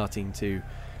 and they're starting to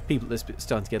get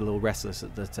a little restless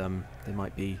that they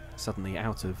might be suddenly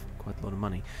out of quite a lot of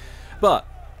money. But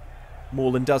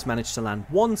Morland does manage to land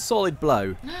one solid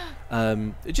blow,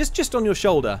 just on your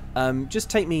shoulder. Just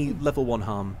take me level 1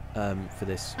 harm for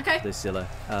this. Okay. For this Zillah.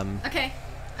 Okay.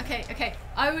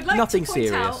 I would like nothing to point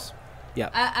serious. out,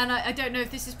 yeah. And I don't know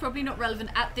if this is probably not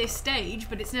relevant at this stage,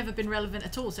 but it's never been relevant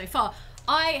at all so far.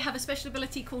 I have a special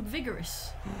ability called Vigorous.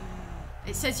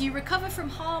 It says you recover from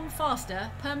harm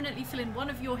faster, permanently fill in one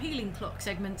of your healing clock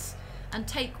segments, and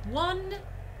take 1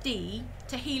 D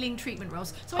to healing treatment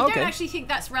rolls. So I Okay. don't actually think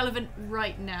that's relevant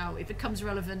right now. It becomes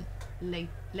relevant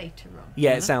later on.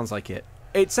 Yeah, it sounds like it.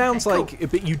 It sounds Okay,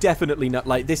 like, but you definitely know,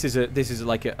 like this is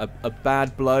like a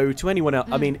bad blow to anyone else.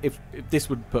 I mean, if this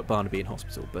would put Barnaby in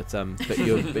hospital, but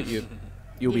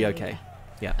you'll be okay.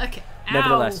 Yeah. Okay.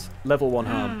 Nevertheless, Ow. level 1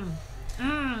 harm.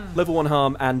 Level 1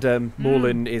 harm, and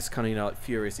Morlin is kind of like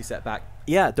furiously set back.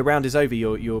 Yeah, the round is over.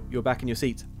 You're back in your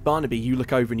seat. Barnaby, you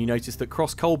look over and you notice that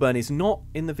Cross Coleburn is not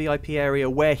in the VIP area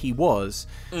where he was.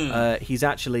 He's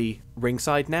actually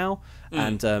ringside now,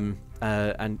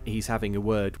 and he's having a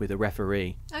word with a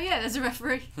referee. Oh yeah, there's a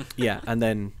referee. Yeah, and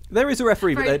then there is a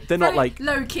referee, but they're not like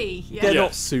low key. Yeah. they're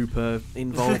not super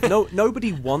involved.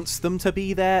 Nobody wants them to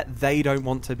be there. They don't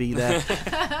want to be there.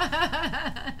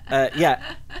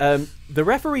 The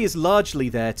referee is largely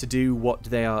there to do what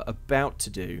they are about to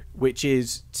do, which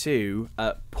is to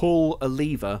pull a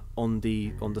lever on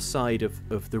the side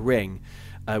of the ring,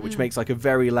 which makes like a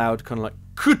very loud kind of like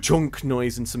ka-chunk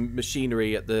noise, and some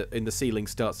machinery in the ceiling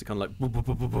starts to kind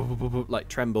of like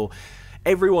tremble.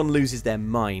 Everyone loses their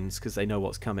minds because they know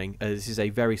what's coming. This is a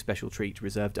very special treat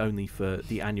reserved only for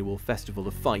the annual Festival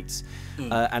of Fights.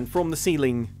 And from the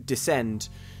ceiling descend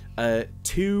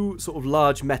two sort of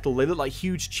large metal, they look like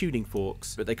huge tuning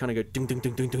forks, but they kind of go ding ding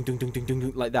ding ding ding ding ding ding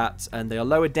ding like that, and they are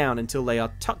lowered down until they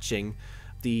are touching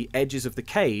the edges of the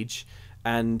cage,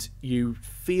 and you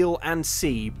feel and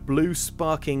see blue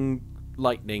sparking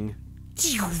lightning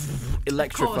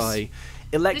electrify.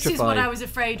 This is what I was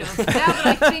afraid of. Now that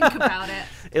I think about it.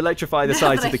 Electrify the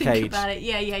sides of the cage. About it.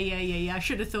 Yeah. I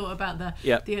should have thought about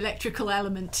the electrical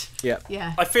element. Yeah.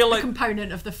 Yeah. I feel like the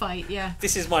component of the fight. Yeah.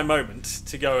 this is my moment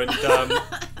to go and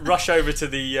rush over to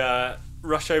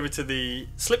the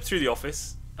slip through the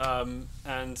office and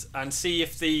see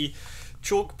if the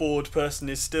chalkboard person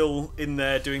is still in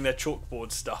there doing their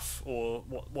chalkboard stuff, or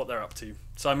what they're up to.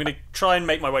 So I'm going to try and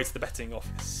make my way to the betting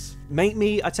office. Make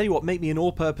me an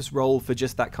all-purpose roll for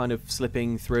just that kind of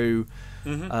slipping through.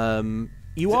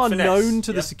 You are finesse? known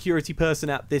to Yeah. the security person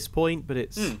at this point, but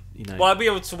it's you know. Well, I'll be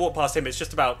able to walk past him. It's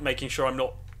just about making sure I'm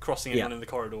not crossing anyone in the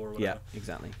corridor or whatever. Yeah,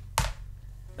 exactly.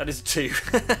 That is a 2.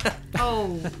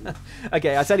 Oh.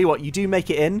 Okay, I tell you what, you do make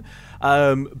it in,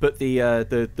 but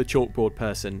the chalkboard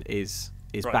person is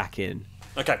Right. back in.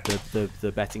 Okay.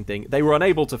 The betting thing. They were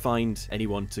unable to find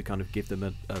anyone to kind of give them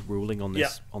a ruling on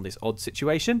this odd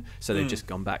situation, so they've just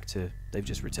gone back to. They've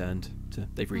just returned to.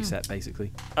 They've reset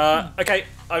basically. Okay,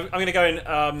 I'm going to go in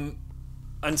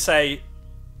and say,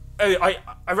 I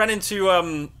ran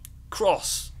into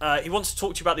Cross. He wants to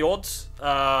talk to you about the odds.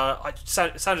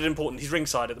 It sounded important. He's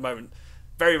ringside at the moment.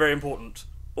 Very, very important.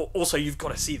 Also, you've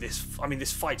got to see this. I mean,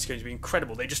 this fight's going to be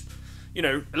incredible. They just,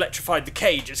 electrified the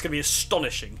cage. It's going to be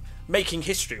astonishing. Making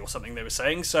history or something, they were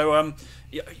saying. So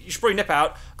you should probably nip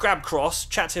out, grab Cross,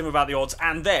 chat to him about the odds,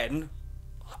 and then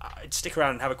I'd stick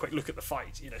around and have a quick look at the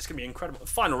fight. It's going to be incredible. The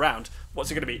final round,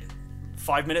 what's it going to be?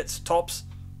 5 minutes, tops?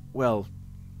 Well,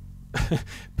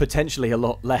 potentially a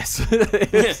lot less.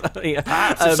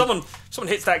 Perhaps. If someone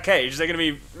hits that cage, they're going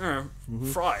to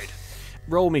be fried.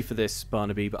 Roll me for this,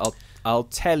 Barnaby, but I'll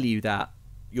tell you that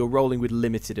you're rolling with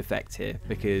limited effect here,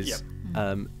 because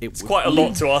It's quite a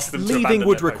lot to ask them to leaving abandon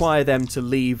would their post. require them to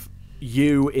leave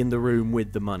you in the room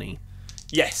with the money.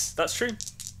 Yes, that's true.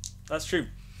 That's true.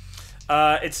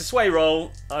 It's a sway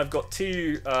roll. I've got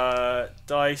 2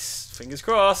 dice. Fingers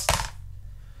crossed.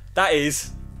 That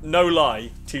is, no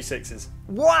lie, 2 6s.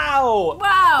 Wow!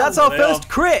 Wow! That's our They first are.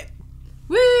 crit!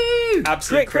 Woo!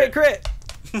 Absolute Crit!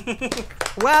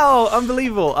 Wow,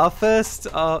 unbelievable. Our first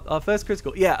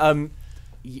critical. Yeah,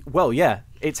 well, yeah,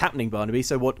 it's happening, Barnaby.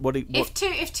 So what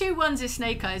If two ones is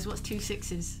snake eyes, what's 2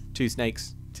 6s? 2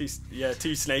 snakes.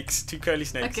 2 snakes, 2 curly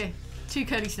snakes. Okay, 2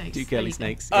 curly snakes. 2 There curly you go.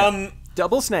 snakes. Yeah.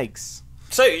 Double snakes.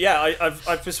 So yeah,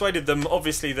 I've persuaded them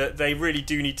obviously that they really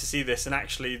do need to see this, and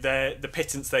actually the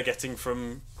pittance they're getting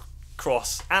from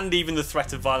Cross and even the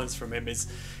threat of violence from him is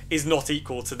not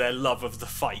equal to their love of the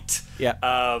fight.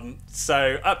 Yeah.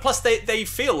 So plus they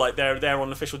feel like they're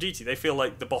on official duty. They feel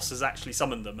like the boss has actually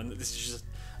summoned them, and that this is just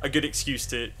a good excuse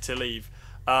to leave.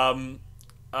 And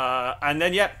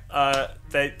then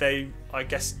they I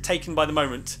guess, taken by the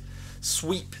moment,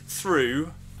 sweep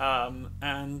through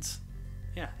and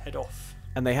head off.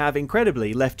 And they have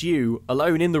incredibly left you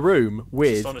alone in the room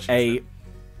with Astonishing, a isn't it?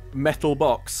 metal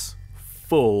box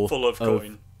full of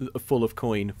coin. Full of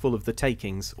coin, full of the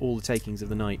takings, all the takings of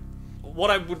the night.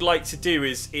 What I would like to do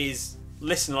is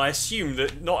listen. I assume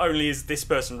that not only is this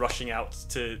person rushing out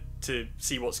to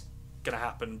see what's going to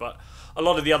happen. But a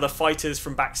lot of the other fighters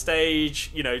from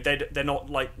backstage, you know, they're not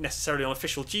like necessarily on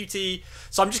official duty.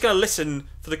 So I'm just going to listen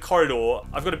for the corridor.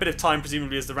 I've got a bit of time,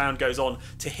 presumably as the round goes on,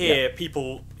 to hear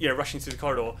people, you know, rushing through the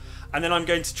corridor, and then I'm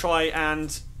going to try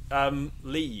and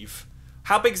leave.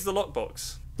 How big is the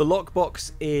lockbox? The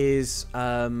lockbox is.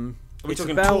 Are we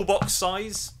talking toolbox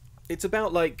size? It's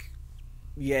about like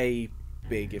yay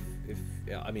big, if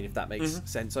that makes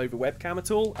sense over webcam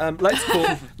at all.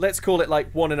 Let's call it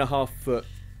like 1.5 foot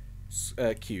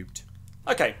cubed.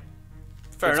 Okay,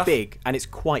 fair enough. It's big and it's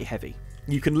quite heavy.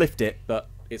 You can lift it, but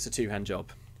it's a 2-hand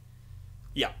job.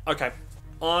 Yeah. Okay.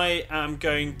 I am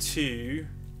going to.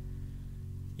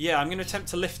 Yeah, I'm going to attempt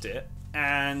to lift it,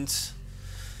 and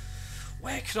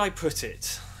where could I put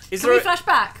it? Can we flash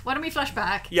back? Why don't we flash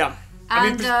back? Yeah.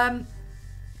 And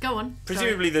go on.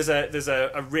 Presumably, there's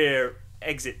a rear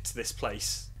exit to this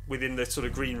place within the sort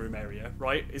of green room area,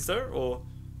 right? Is there, or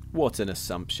what an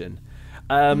assumption?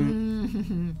 We are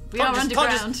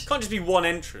underground. Can't just be one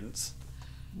entrance.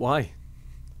 Why?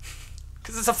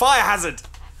 Because it's a fire hazard.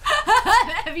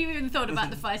 Have you even thought about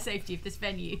the fire safety of this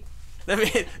venue?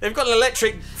 They've got an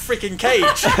electric freaking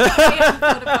cage.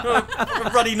 What a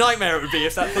bloody nightmare it would be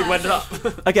if that thing went up.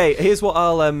 Okay, here's what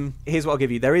I'll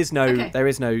give you. There is no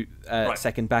Right.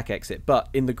 second back exit, but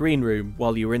in the green room,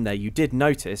 while you were in there, you did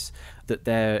notice that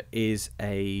there is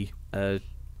a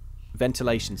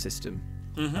ventilation system.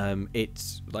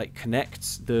 It like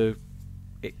connects the.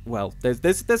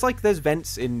 There's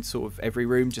vents in sort of every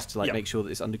room just to like make sure that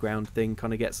this underground thing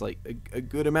kind of gets like a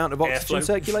good amount of oxygen Airflow.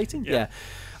 circulating. Yeah.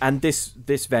 And this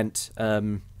vent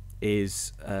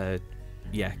is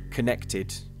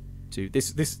connected to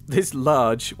this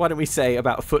large. Why don't we say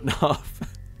about 1.5 foot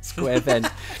square vent?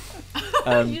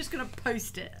 You're just gonna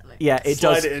post it. Like. Yeah, it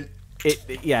Slide does. it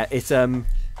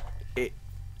in.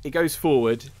 It goes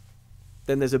forward.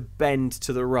 Then there's a bend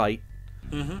to the right.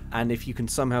 And if you can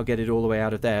somehow get it all the way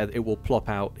out of there, it will plop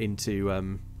out into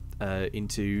the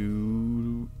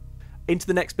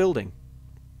next building.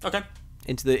 Okay.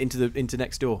 Into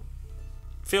next door.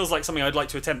 Feels like something I'd like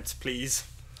to attempt, please.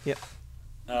 Yep.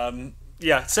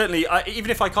 Yeah, certainly.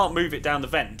 Even if I can't move it down the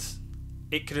vent,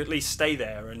 it could at least stay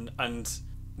there, and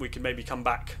we can maybe come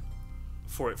back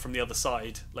for it from the other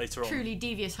side later on. Truly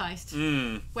devious heist.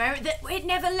 Where it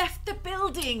never left the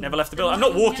building. Never left the building. I'm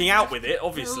not walking out with it,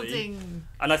 obviously. Building.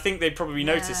 And I think they'd probably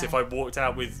notice if I walked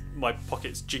out with my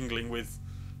pockets jingling with,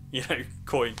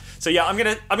 coin. So yeah, I'm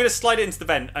gonna slide it into the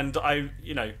vent, and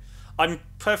I'm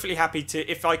perfectly happy to,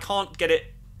 if I can't get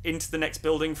it into the next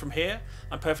building from here,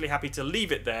 I'm perfectly happy to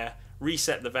leave it there,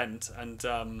 reset the vent, and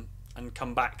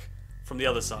come back from the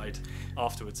other side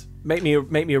afterwards. Make me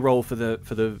a roll for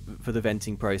the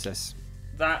venting process.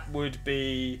 That would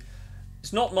be.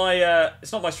 It's not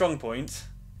my strong point.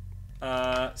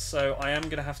 So I am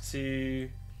gonna have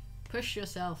to push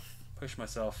myself.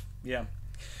 Yeah.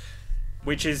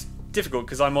 Which is difficult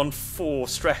because I'm on 4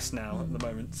 stress now at the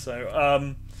moment.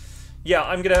 So yeah,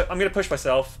 I'm gonna push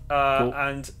myself, cool.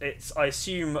 And it's, I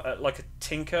assume, like a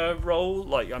tinker roll,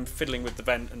 like I'm fiddling with the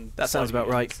vent and that sounds about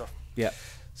right. Stuff. Yeah.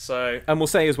 So, and we'll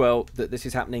say as well that this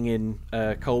is happening in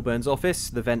Coleburn's office,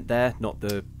 the vent there, not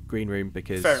the green room,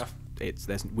 because fair enough.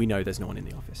 We know there's no one in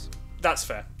the office. That's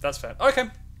fair. Okay.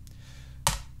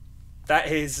 That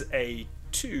is a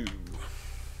 2.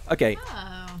 Okay.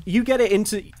 Oh. You get it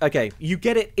into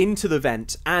the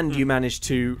vent, and you manage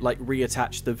to like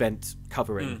reattach the vent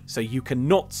covering, so you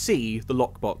cannot see the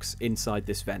lockbox inside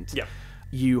this vent. Yeah.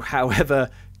 You, however,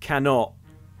 cannot.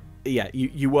 Yeah,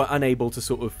 you were unable to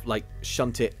sort of like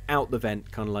shunt it out the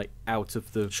vent, kind of like out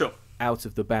of the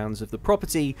bounds of the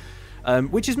property,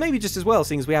 which is maybe just as well,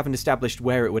 seeing as we haven't established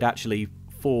where it would actually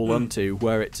fall onto,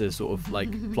 were it to sort of like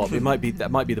plop.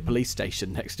 That might be the police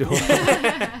station next door.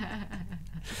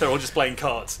 They're all just playing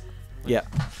cards. Yeah.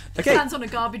 Okay. Stands on a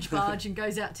garbage barge and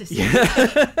goes out to sea.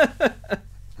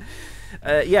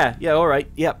 Yeah. All right.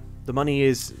 Yep. The money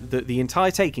is the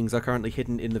entire takings are currently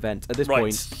hidden in the vent at this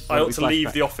point. I ought to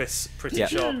leave the office pretty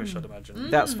sharpish, I'd imagine.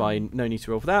 That's fine. No need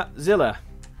to roll for that. Zillah,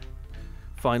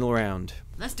 final round.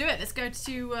 Let's do it. Let's go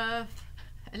to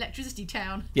Electricity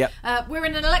Town. Yep. We're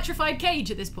in an electrified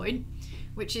cage at this point,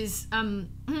 which is,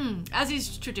 as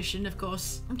is tradition, of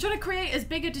course. I'm trying to create as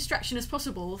big a distraction as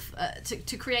possible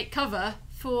to create cover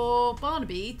for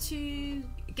Barnaby to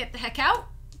get the heck out.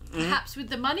 Perhaps with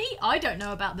the money. I don't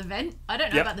know about the vent. I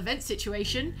don't know about the vent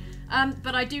situation.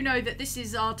 But I do know that this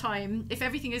is our time. If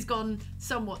everything has gone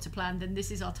somewhat to plan, then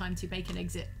this is our time to make an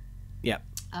exit. Yeah.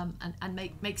 And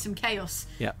make some chaos.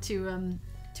 Yeah. To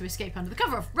escape under the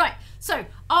cover of. Right. So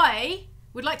I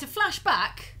would like to flash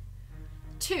back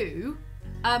to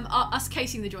us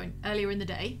casing the joint earlier in the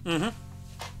day.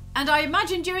 And I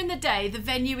imagine during the day the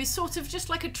venue is sort of just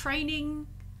like a training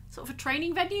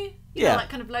venue. You know, like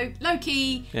kind of low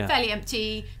key, fairly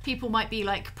empty. People might be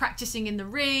like practicing in the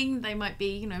ring. They might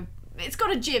be, you know, it's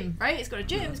got a gym, right? It's got a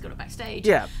gym. It's got a backstage.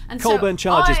 Yeah. And Coleburn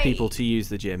charges people to use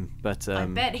the gym, but I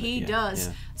bet he does.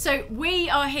 Yeah. So we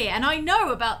are here, and I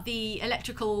know about the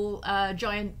electrical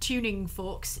giant tuning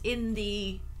forks in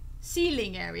the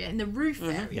ceiling area, in the roof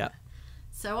area. Yeah.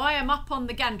 So I am up on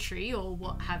the gantry or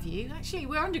what have you. Actually,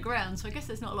 we're underground, so I guess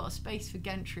there's not a lot of space for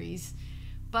gantries.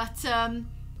 But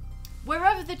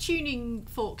wherever the tuning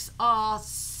forks are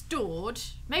stored,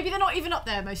 maybe they're not even up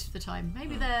there most of the time.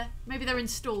 Maybe they're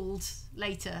installed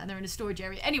later and they're in a storage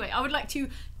area. Anyway, I would like to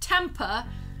tamper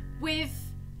with,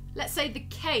 let's say, the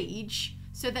cage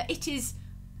so that it is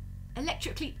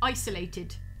electrically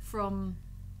isolated from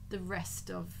the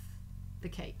rest of the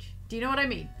cage. Do you know what I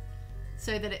mean?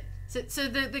 So that it So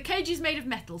the cage is made of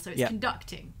metal, so it's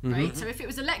conducting, right? So if it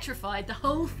was electrified, the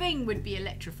whole thing would be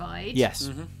electrified.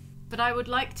 Yes. But I would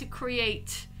like to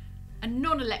create a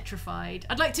non-electrified.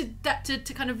 I'd like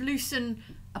to kind of loosen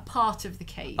a part of the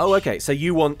cage. Oh, okay. So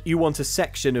you want a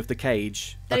section of the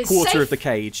cage, that a quarter safe, of the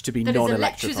cage, to be that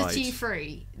non-electrified. Is electricity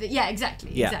free. Yeah,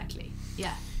 exactly. Yeah. Exactly.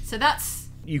 Yeah. So that's.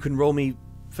 You can roll me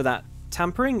for that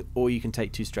tampering, or you can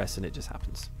take 2 stress and it just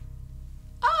happens.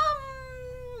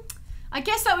 I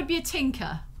guess that would be a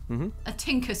tinker. A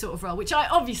tinker sort of roll, which I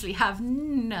obviously have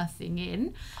nothing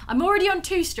in. I'm already on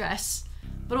 2 stress,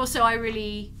 but also I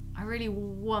really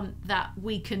want that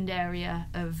weakened area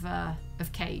of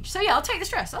cage. So yeah, I'll take the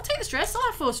stress. I'll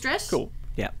have 4 stress. Cool.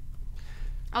 Yeah.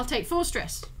 I'll take 4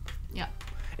 stress. Yeah.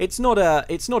 It's not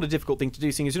a difficult thing to do,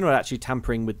 seeing as you're not actually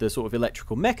tampering with the sort of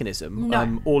electrical mechanism.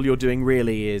 No. All you're doing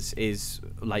really is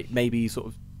like maybe sort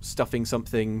of stuffing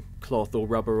something, cloth or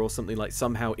rubber or something, like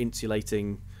somehow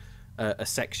insulating a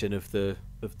section of the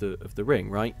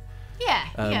ring, right?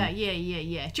 Yeah,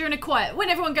 yeah. During a quiet, when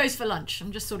everyone goes for lunch,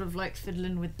 I'm just sort of like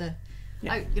fiddling with the,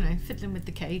 fiddling with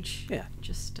the cage. Yeah.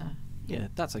 Just. Yeah,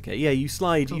 that's okay. Yeah, you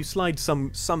slide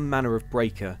some manner of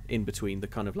breaker in between the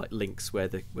kind of like links where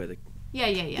the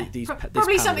Yeah. These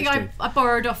Probably something panels I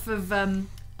borrowed off of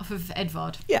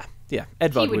Edvard. Yeah.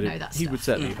 Edvard would know that he would stuff.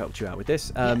 certainly have helped you out with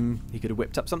this. He could have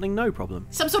whipped up something, no problem.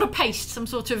 Some sort of paste, some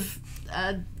sort of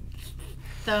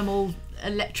thermal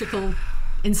electrical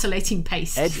insulating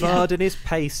paste. Edvard and his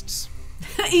pastes.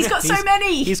 He's got so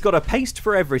many. He's got a paste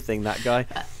for everything, that guy.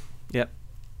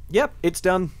 Yep, it's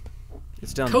done.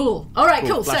 It's done. Cool. All right,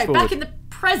 cool. Flash So forward. back in the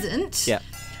present, Yeah.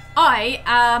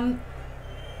 I'm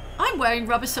wearing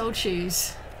rubber-soled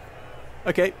shoes.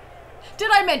 Okay.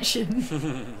 Did I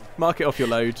mention? Mark it off your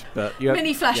load, but you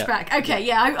Mini flashback. Yeah. Okay,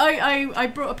 yeah. I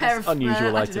brought a pair of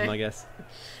Unusual I item, don't know, I guess.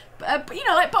 but you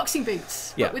know, like boxing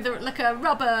boots, Yeah. but with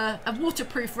a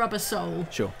waterproof rubber sole.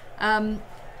 Sure. And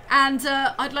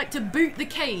I'd like to boot the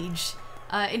cage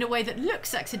in a way that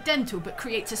looks accidental but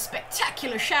creates a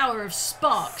spectacular shower of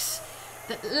sparks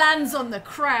that lands on the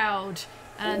crowd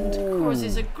and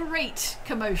causes a great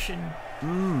commotion.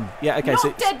 Yeah. Okay. Not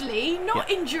so deadly, not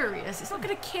injurious. It's not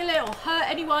going to kill it or hurt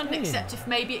anyone, except if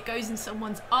maybe it goes in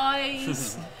someone's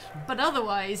eyes. But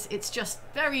otherwise, it's just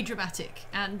very dramatic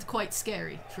and quite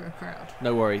scary for a crowd.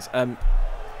 no worries.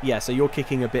 Yeah. So you're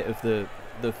kicking a bit of the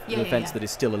fence that is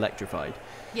still electrified.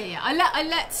 Yeah. I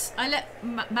let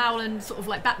Mowlan sort of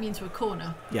like back me into a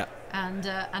corner. Yeah. And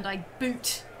I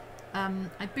boot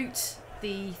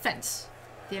the fence,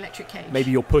 the electric cage. Maybe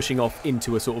you're pushing off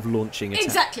into a sort of launching attack.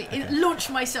 Exactly. Okay. Launch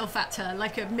myself at her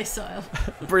like a missile.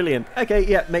 Brilliant. Okay.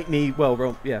 Yeah. Make me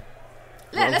roll. Yeah.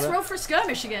 Let's roll for a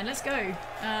skirmish again. Let's go.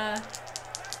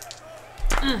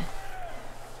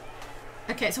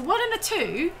 Okay, it's a 1 and a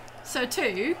 2. So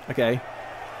 2. Okay.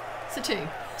 So 2.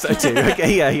 So 2.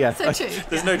 Okay. Yeah. So 2.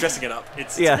 There's no dressing it up.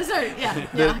 It's Yeah. There's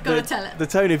no, I gotta tell it. The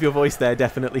tone of your voice there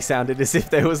definitely sounded as if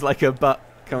there was like a butt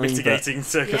coming. mitigating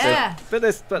circumstance.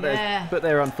 Yeah. But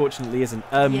there unfortunately isn't.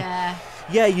 Yeah.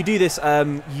 Yeah, you do this.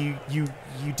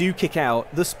 You do kick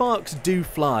out. The sparks do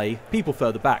fly. People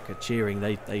further back are cheering.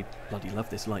 They bloody love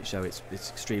this light show. It's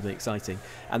extremely exciting.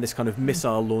 And this kind of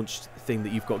missile launched thing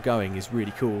that you've got going is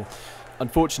really cool.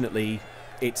 Unfortunately,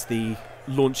 it's the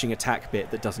launching attack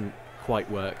bit that doesn't quite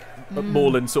work.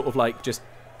 Morland sort of like just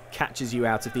catches you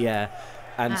out of the air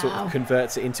and sort of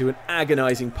converts it into an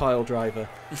agonising pile driver.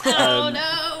 Oh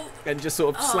no! And just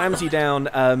sort of slams you down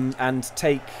and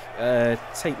take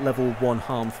level 1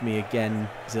 harm for me again,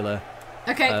 Zillah.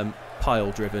 Okay.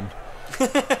 Pile driven.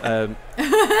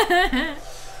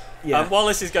 While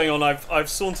this is going on, I've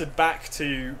sauntered back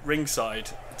to ringside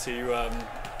to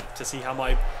see how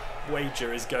my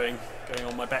wager is going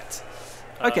on my bet.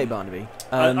 Okay, Barnaby.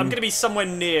 I'm going to be somewhere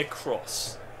near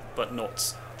cross, but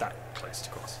not that close to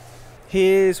cross.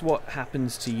 Here's what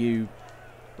happens to you,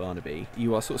 Barnaby.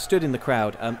 You are sort of stood in the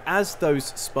crowd. As those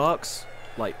sparks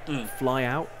fly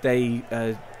out, they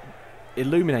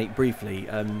illuminate briefly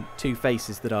two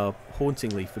faces that are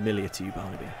hauntingly familiar to you,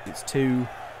 Barnaby. It's two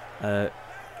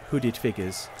hooded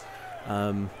figures,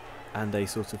 and they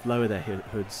sort of lower their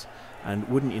hoods, and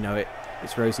wouldn't you know it,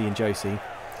 it's Rosie and Josie.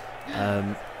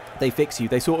 They fix you.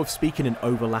 They sort of speak in an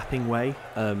overlapping way,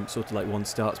 sort of like one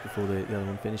starts before the other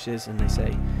one finishes, and they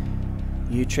say,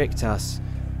 "You tricked us.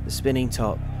 The spinning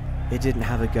top, it didn't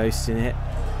have a ghost in it.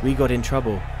 We got in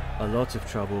trouble, a lot of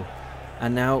trouble,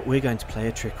 and now we're going to play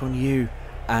a trick on you."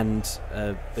 And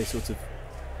they sort of...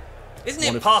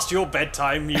 Isn't it past your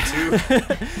bedtime, you two?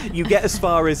 You get as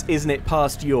far as, "Isn't it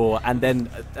past your," and then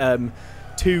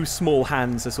two small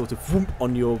hands are sort of whoomp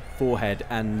on your forehead,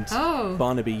 and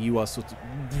Barnaby, you are sort of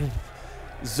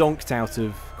zonked out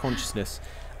of consciousness.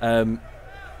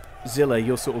 Zillah,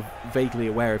 you're sort of vaguely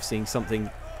aware of seeing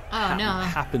something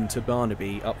happen to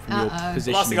Barnaby up from your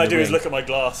position. Last thing I do is look at my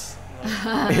glass.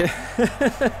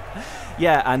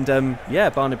 Yeah, and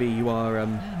Barnaby, you are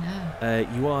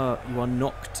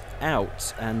knocked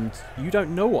out, and you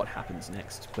don't know what happens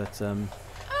next.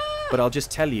 But I'll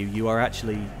just tell you, you are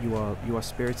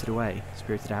spirited away,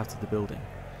 spirited out of the building.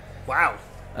 Wow.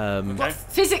 What,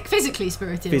 physically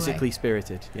spirited Physically away?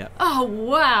 spirited, yeah. Oh,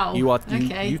 wow.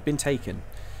 You've been taken.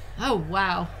 Oh,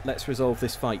 wow. Let's resolve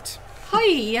this fight.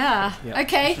 Hiya.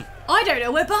 Okay. I don't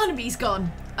know where Barnaby's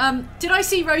gone. Did I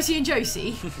see Rosie and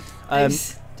Josie?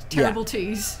 Those terrible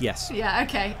twos. Yes. Yeah,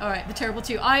 okay. All right, the terrible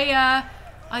two. I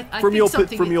from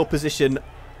think your position,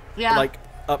 like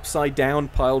upside down,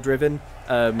 pile driven.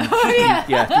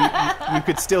 You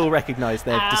could still recognise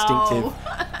their distinctive,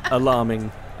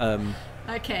 alarming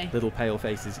little pale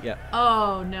faces. Yeah.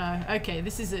 Oh no. Okay,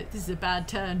 this is a bad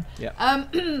turn. Yeah.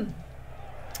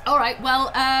 All right.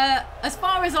 Well, as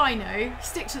far as I know,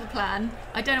 stick to the plan.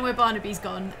 I don't know where Barnaby's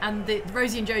gone, and the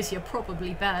Rosie and Josie are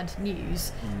probably bad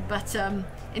news. But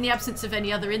in the absence of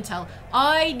any other intel,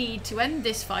 I need to end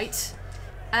this fight,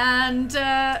 and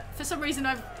for some reason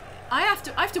I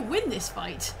have to win this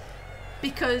fight,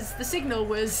 because the signal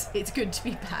was "it's good to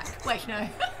be back." Wait, no.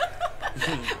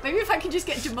 Maybe if I can just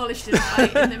get demolished in a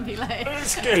fight and then be like,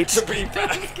 "It's good to be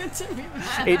back." It's good to be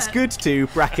back. It's good to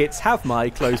brackets have my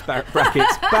close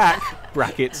brackets back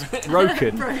brackets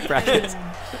broken brackets.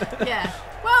 Yeah.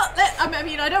 Well, I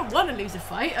mean, I don't want to lose a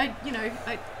fight.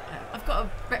 I've got a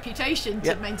reputation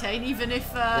to maintain, even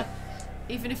if I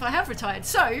have retired.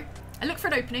 So I look for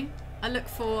an opening. I look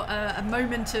for a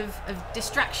moment of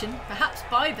distraction, perhaps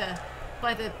by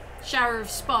the shower of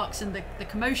sparks and the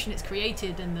commotion it's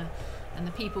created, and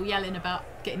the people yelling about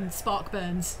getting spark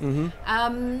burns. I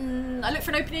look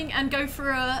for an opening and go for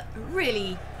a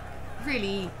really,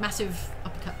 really massive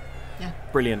uppercut. Yeah.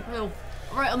 Brilliant.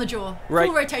 Right on the jaw. Right.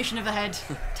 Full rotation of the head.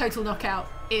 Total knockout.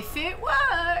 If it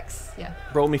works. Yeah.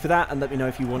 Roll me for that, and let me know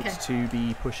if you want to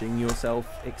be pushing yourself,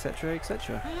 etc.,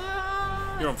 etc.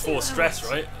 You're on 4 stress,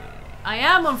 right? I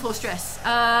am on 4 stress.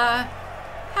 How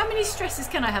many stresses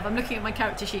can I have? I'm looking at my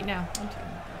character sheet now. 1, 2,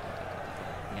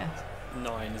 yeah.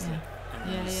 9, isn't it?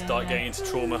 Yeah, And start getting into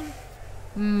trauma.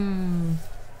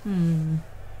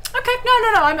 Okay, no.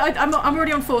 I'm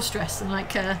already on 4 stress, and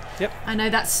Yep. I know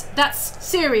that's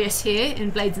serious here in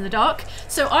Blades in the Dark.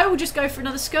 So I will just go for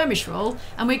another skirmish roll,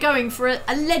 and we're going for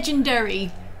a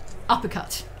legendary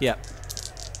uppercut. Yeah.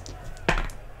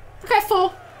 Okay,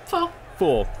 4.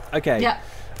 4. Okay.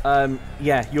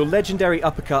 Yeah. Your legendary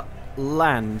uppercut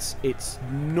lands. It's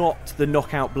not the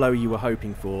knockout blow you were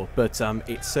hoping for, but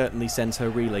it certainly sends her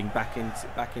reeling back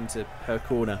into her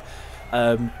corner.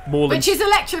 Morland, Which is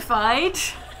electrified.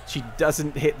 She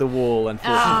doesn't hit the wall,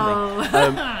 unfortunately.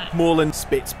 Morland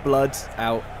spits blood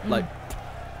out,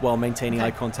 while maintaining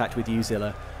eye contact with you,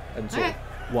 Zillah, and sort of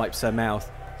wipes her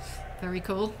mouth. Very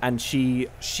cool. And she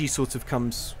sort of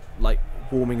comes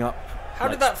warming up. How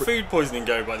did that food poisoning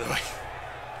go, by the way?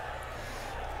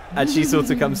 And she sort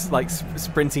of comes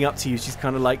sprinting up to you. She's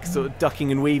kind of sort of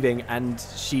ducking and weaving, and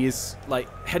she is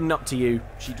heading up to you.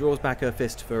 She draws back her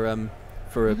fist for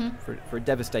a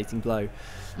devastating blow,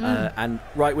 and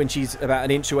right when she's about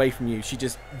an inch away from you, she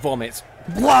just vomits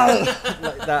like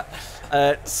that.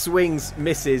 Swings,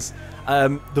 misses.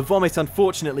 The vomit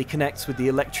unfortunately connects with the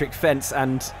electric fence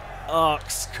and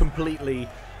arcs completely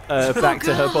back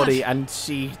to her body, and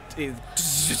she is.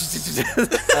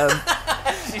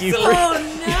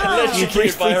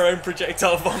 Electrocuted by her own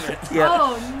projectile vomit. Yeah.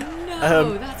 Oh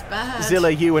no, that's bad.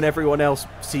 Zillah, you and everyone else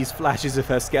sees flashes of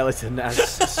her skeleton as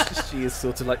she is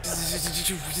sort of like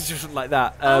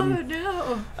that. Oh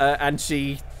no. And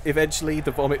she eventually,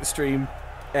 the vomit stream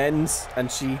ends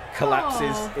and she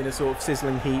collapses in a sort of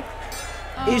sizzling heap.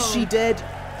 Oh. Is she dead?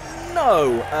 No.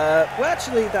 Well,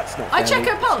 actually, that's not. I check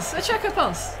her pulse.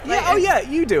 Yeah. Like, Oh, yeah.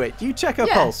 You do it. You check her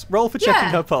pulse. Roll for checking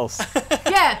her pulse.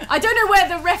 Yeah. I don't know where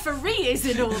the referee is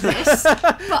in all this.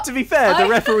 But To be fair, the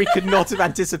referee could not have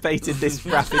anticipated this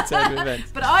rapid turn of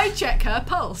events. But I check her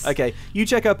pulse. Okay, you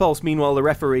check her pulse. Meanwhile, the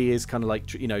referee is kind of like,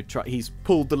 he's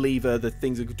pulled the lever. The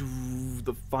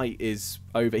the fight is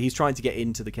over. He's trying to get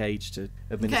into the cage to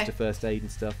administer first aid and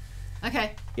stuff.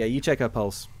 Okay. Yeah, you check her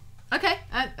pulse. Okay.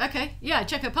 Okay. Yeah, I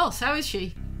check her pulse. How is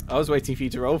she? I was waiting for you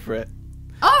to roll for it.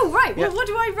 Oh, right. Well, Yeah. what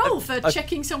do I roll for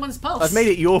checking someone's pulse? I've made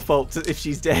it your fault if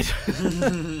she's dead.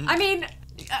 I mean,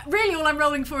 really all I'm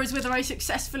rolling for is whether I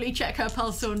successfully check her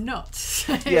pulse or not.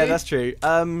 So- Yeah, that's true.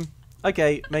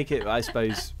 Okay, make it, I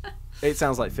suppose. It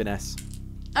sounds like finesse.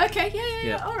 Okay,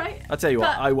 yeah, all right. I'll tell you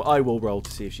what, But- I will roll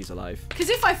to see if she's alive. Because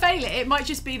if I fail it, it might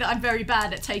just be that I'm very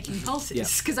bad at taking pulses, Yeah.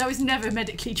 because I was never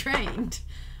medically trained.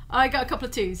 I got a couple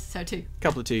of 2s, so 2.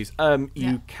 Couple of 2s.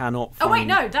 Yeah. You cannot Oh, find... wait,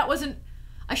 no, that wasn't...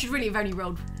 I should really have only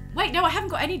rolled... Wait, no, I haven't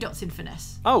got any dots in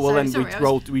finesse. Oh, well So, then sorry,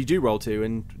 we do roll 2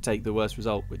 and take the worst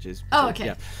result, which is... Oh, 2. okay.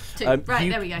 Yeah. 2. Right,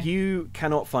 there we go. You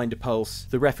cannot find a pulse.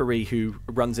 The referee who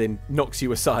runs in knocks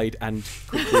you aside and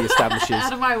quickly establishes...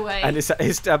 Out of my way. And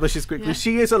establishes quickly, Yeah.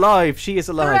 she is alive, Because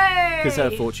her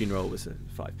Hooray! fortune roll was a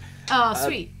 5. Oh,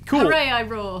 sweet. cool. Hooray, I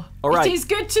roar. All right. It is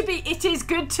good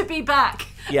to be back.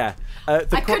 Yeah.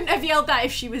 I couldn't have yelled that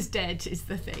if she was dead, is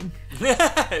the thing.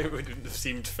 It wouldn't have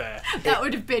seemed fair. That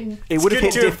would have been It would have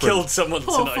Good hit to have different. killed someone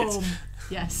poor tonight. form.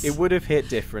 Yes. It would have hit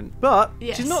different. But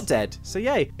Yes. she's not dead, so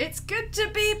yay. It's good to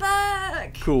be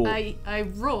back. Cool. I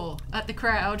roar at the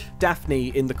crowd.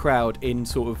 Daphne in the crowd, in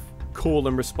sort of call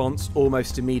and response,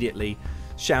 almost immediately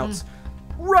shouts,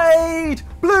 "Raid!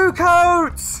 Blue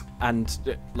coats!" And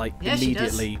Yeah, she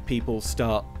immediately people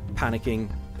start panicking,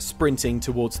 sprinting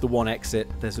towards the one exit.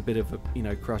 There's a bit of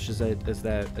a crush as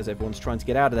everyone's trying to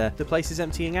get out of there. The place is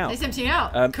emptying out. It's emptying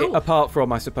out. Cool. Apart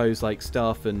from, I suppose, like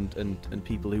staff and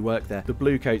people who work there, the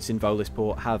Bluecoats in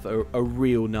Volisport have a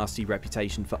real nasty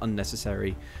reputation for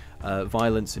unnecessary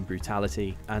violence and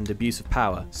brutality and abuse of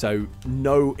power. So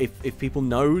if people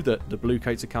know that the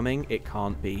Bluecoats are coming, it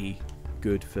can't be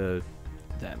good for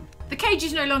them. The cage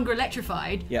is no longer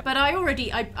electrified, Yep. but I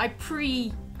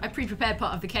pre-prepared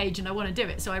part of the cage and I want to do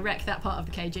it, so I wreck that part of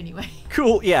the cage anyway.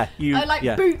 Cool. Yeah.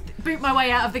 I boot my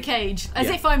way out of the cage as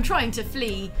Yeah. if I'm trying to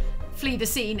flee the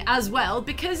scene as well,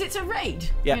 because it's a raid.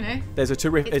 Yeah. You know. There's a It's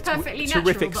perfectly natural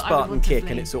terrific that I would Spartan want to kick,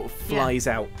 flee. and it sort of Yeah. flies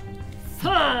out.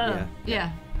 Yeah.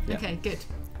 Yeah. Okay. Good.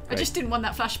 I Great. just didn't want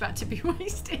that flashback to be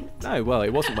wasted. No, well, it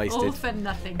wasn't wasted. All for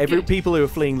nothing. People who are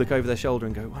fleeing look over their shoulder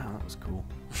and go, "Wow, that was cool."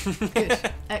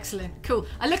 Good. Excellent. Cool.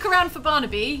 I look around for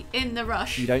Barnaby in the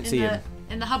rush. You don't see him.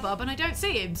 In the hubbub, and I don't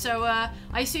see him. So I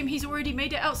assume he's already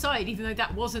made it outside, even though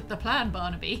that wasn't the plan,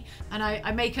 Barnaby. And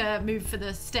I make a move for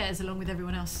the stairs along with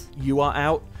everyone else. You are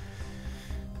out.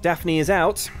 Daphne is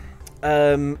out.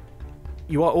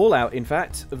 You are all out, in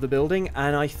fact, of the building,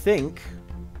 and I think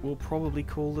we'll probably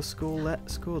call the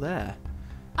score there.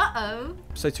 Uh-oh.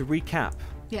 So to recap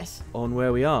Yes. on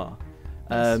where we are,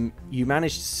 Yes. you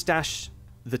managed to stash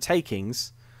the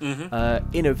takings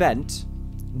in a vent.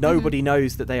 Nobody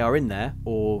knows that they are in there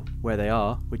or where they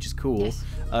are, which is cool. Yes.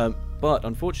 But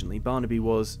unfortunately, Barnaby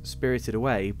was spirited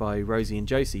away by Rosie and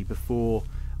Josie before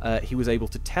he was able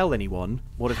to tell anyone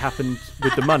what had happened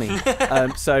with the money.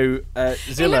 It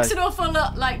Zillah looks an awful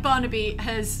lot like Barnaby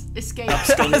has escaped.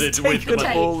 Absconded with the taken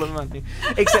money. all the money.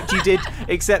 Except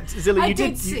Zillah, I you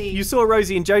did see. You saw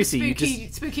Rosie and Josie.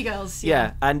 Spooky girls.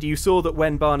 Yeah, and you saw that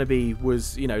when Barnaby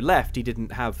was, left, he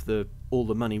didn't have all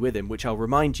the money with him, which I'll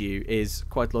remind you is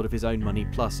quite a lot of his own money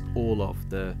plus all of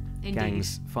the Indeed.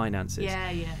 gang's finances. Yeah.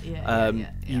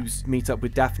 You meet up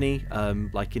with Daphne,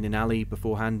 like in an alley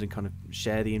beforehand, and kind of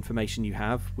share the information you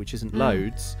have, which isn't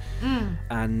loads.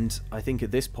 And I think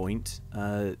at this point,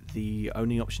 the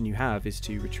only option you have is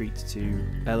to retreat to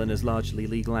Eleanor's largely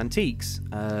legal antiques.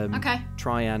 Okay.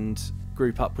 Try and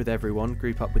group up with everyone,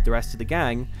 group up with the rest of the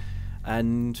gang,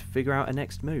 and figure out a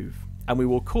next move. And we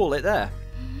will call it there.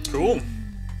 Cool.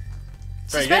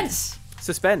 Very good. Suspense.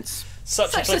 Suspense.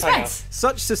 Such a cliffhanger. Suspense.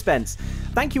 Such suspense.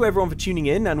 Thank you everyone for tuning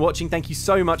in and watching. Thank you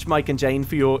so much, Mike and Jane,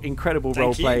 for your incredible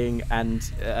Thank you. role-playing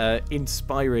and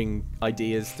inspiring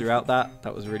ideas throughout that.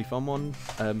 That was a really fun one.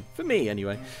 For me,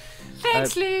 anyway.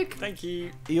 Thanks, Luke. Thank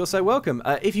you. You're so welcome.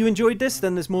 If you enjoyed this,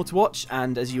 then there's more to watch.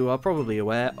 And as you are probably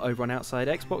aware, over on Outside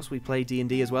Xbox, we play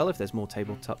D&D as well. If there's more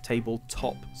tabletop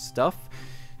stuff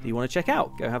that you want to check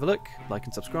out, go have a look, like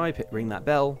and subscribe, ring that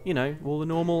bell, all the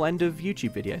normal end of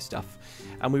YouTube video stuff.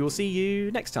 And we will see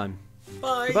you next time.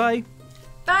 Bye. Goodbye.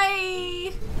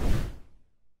 Bye.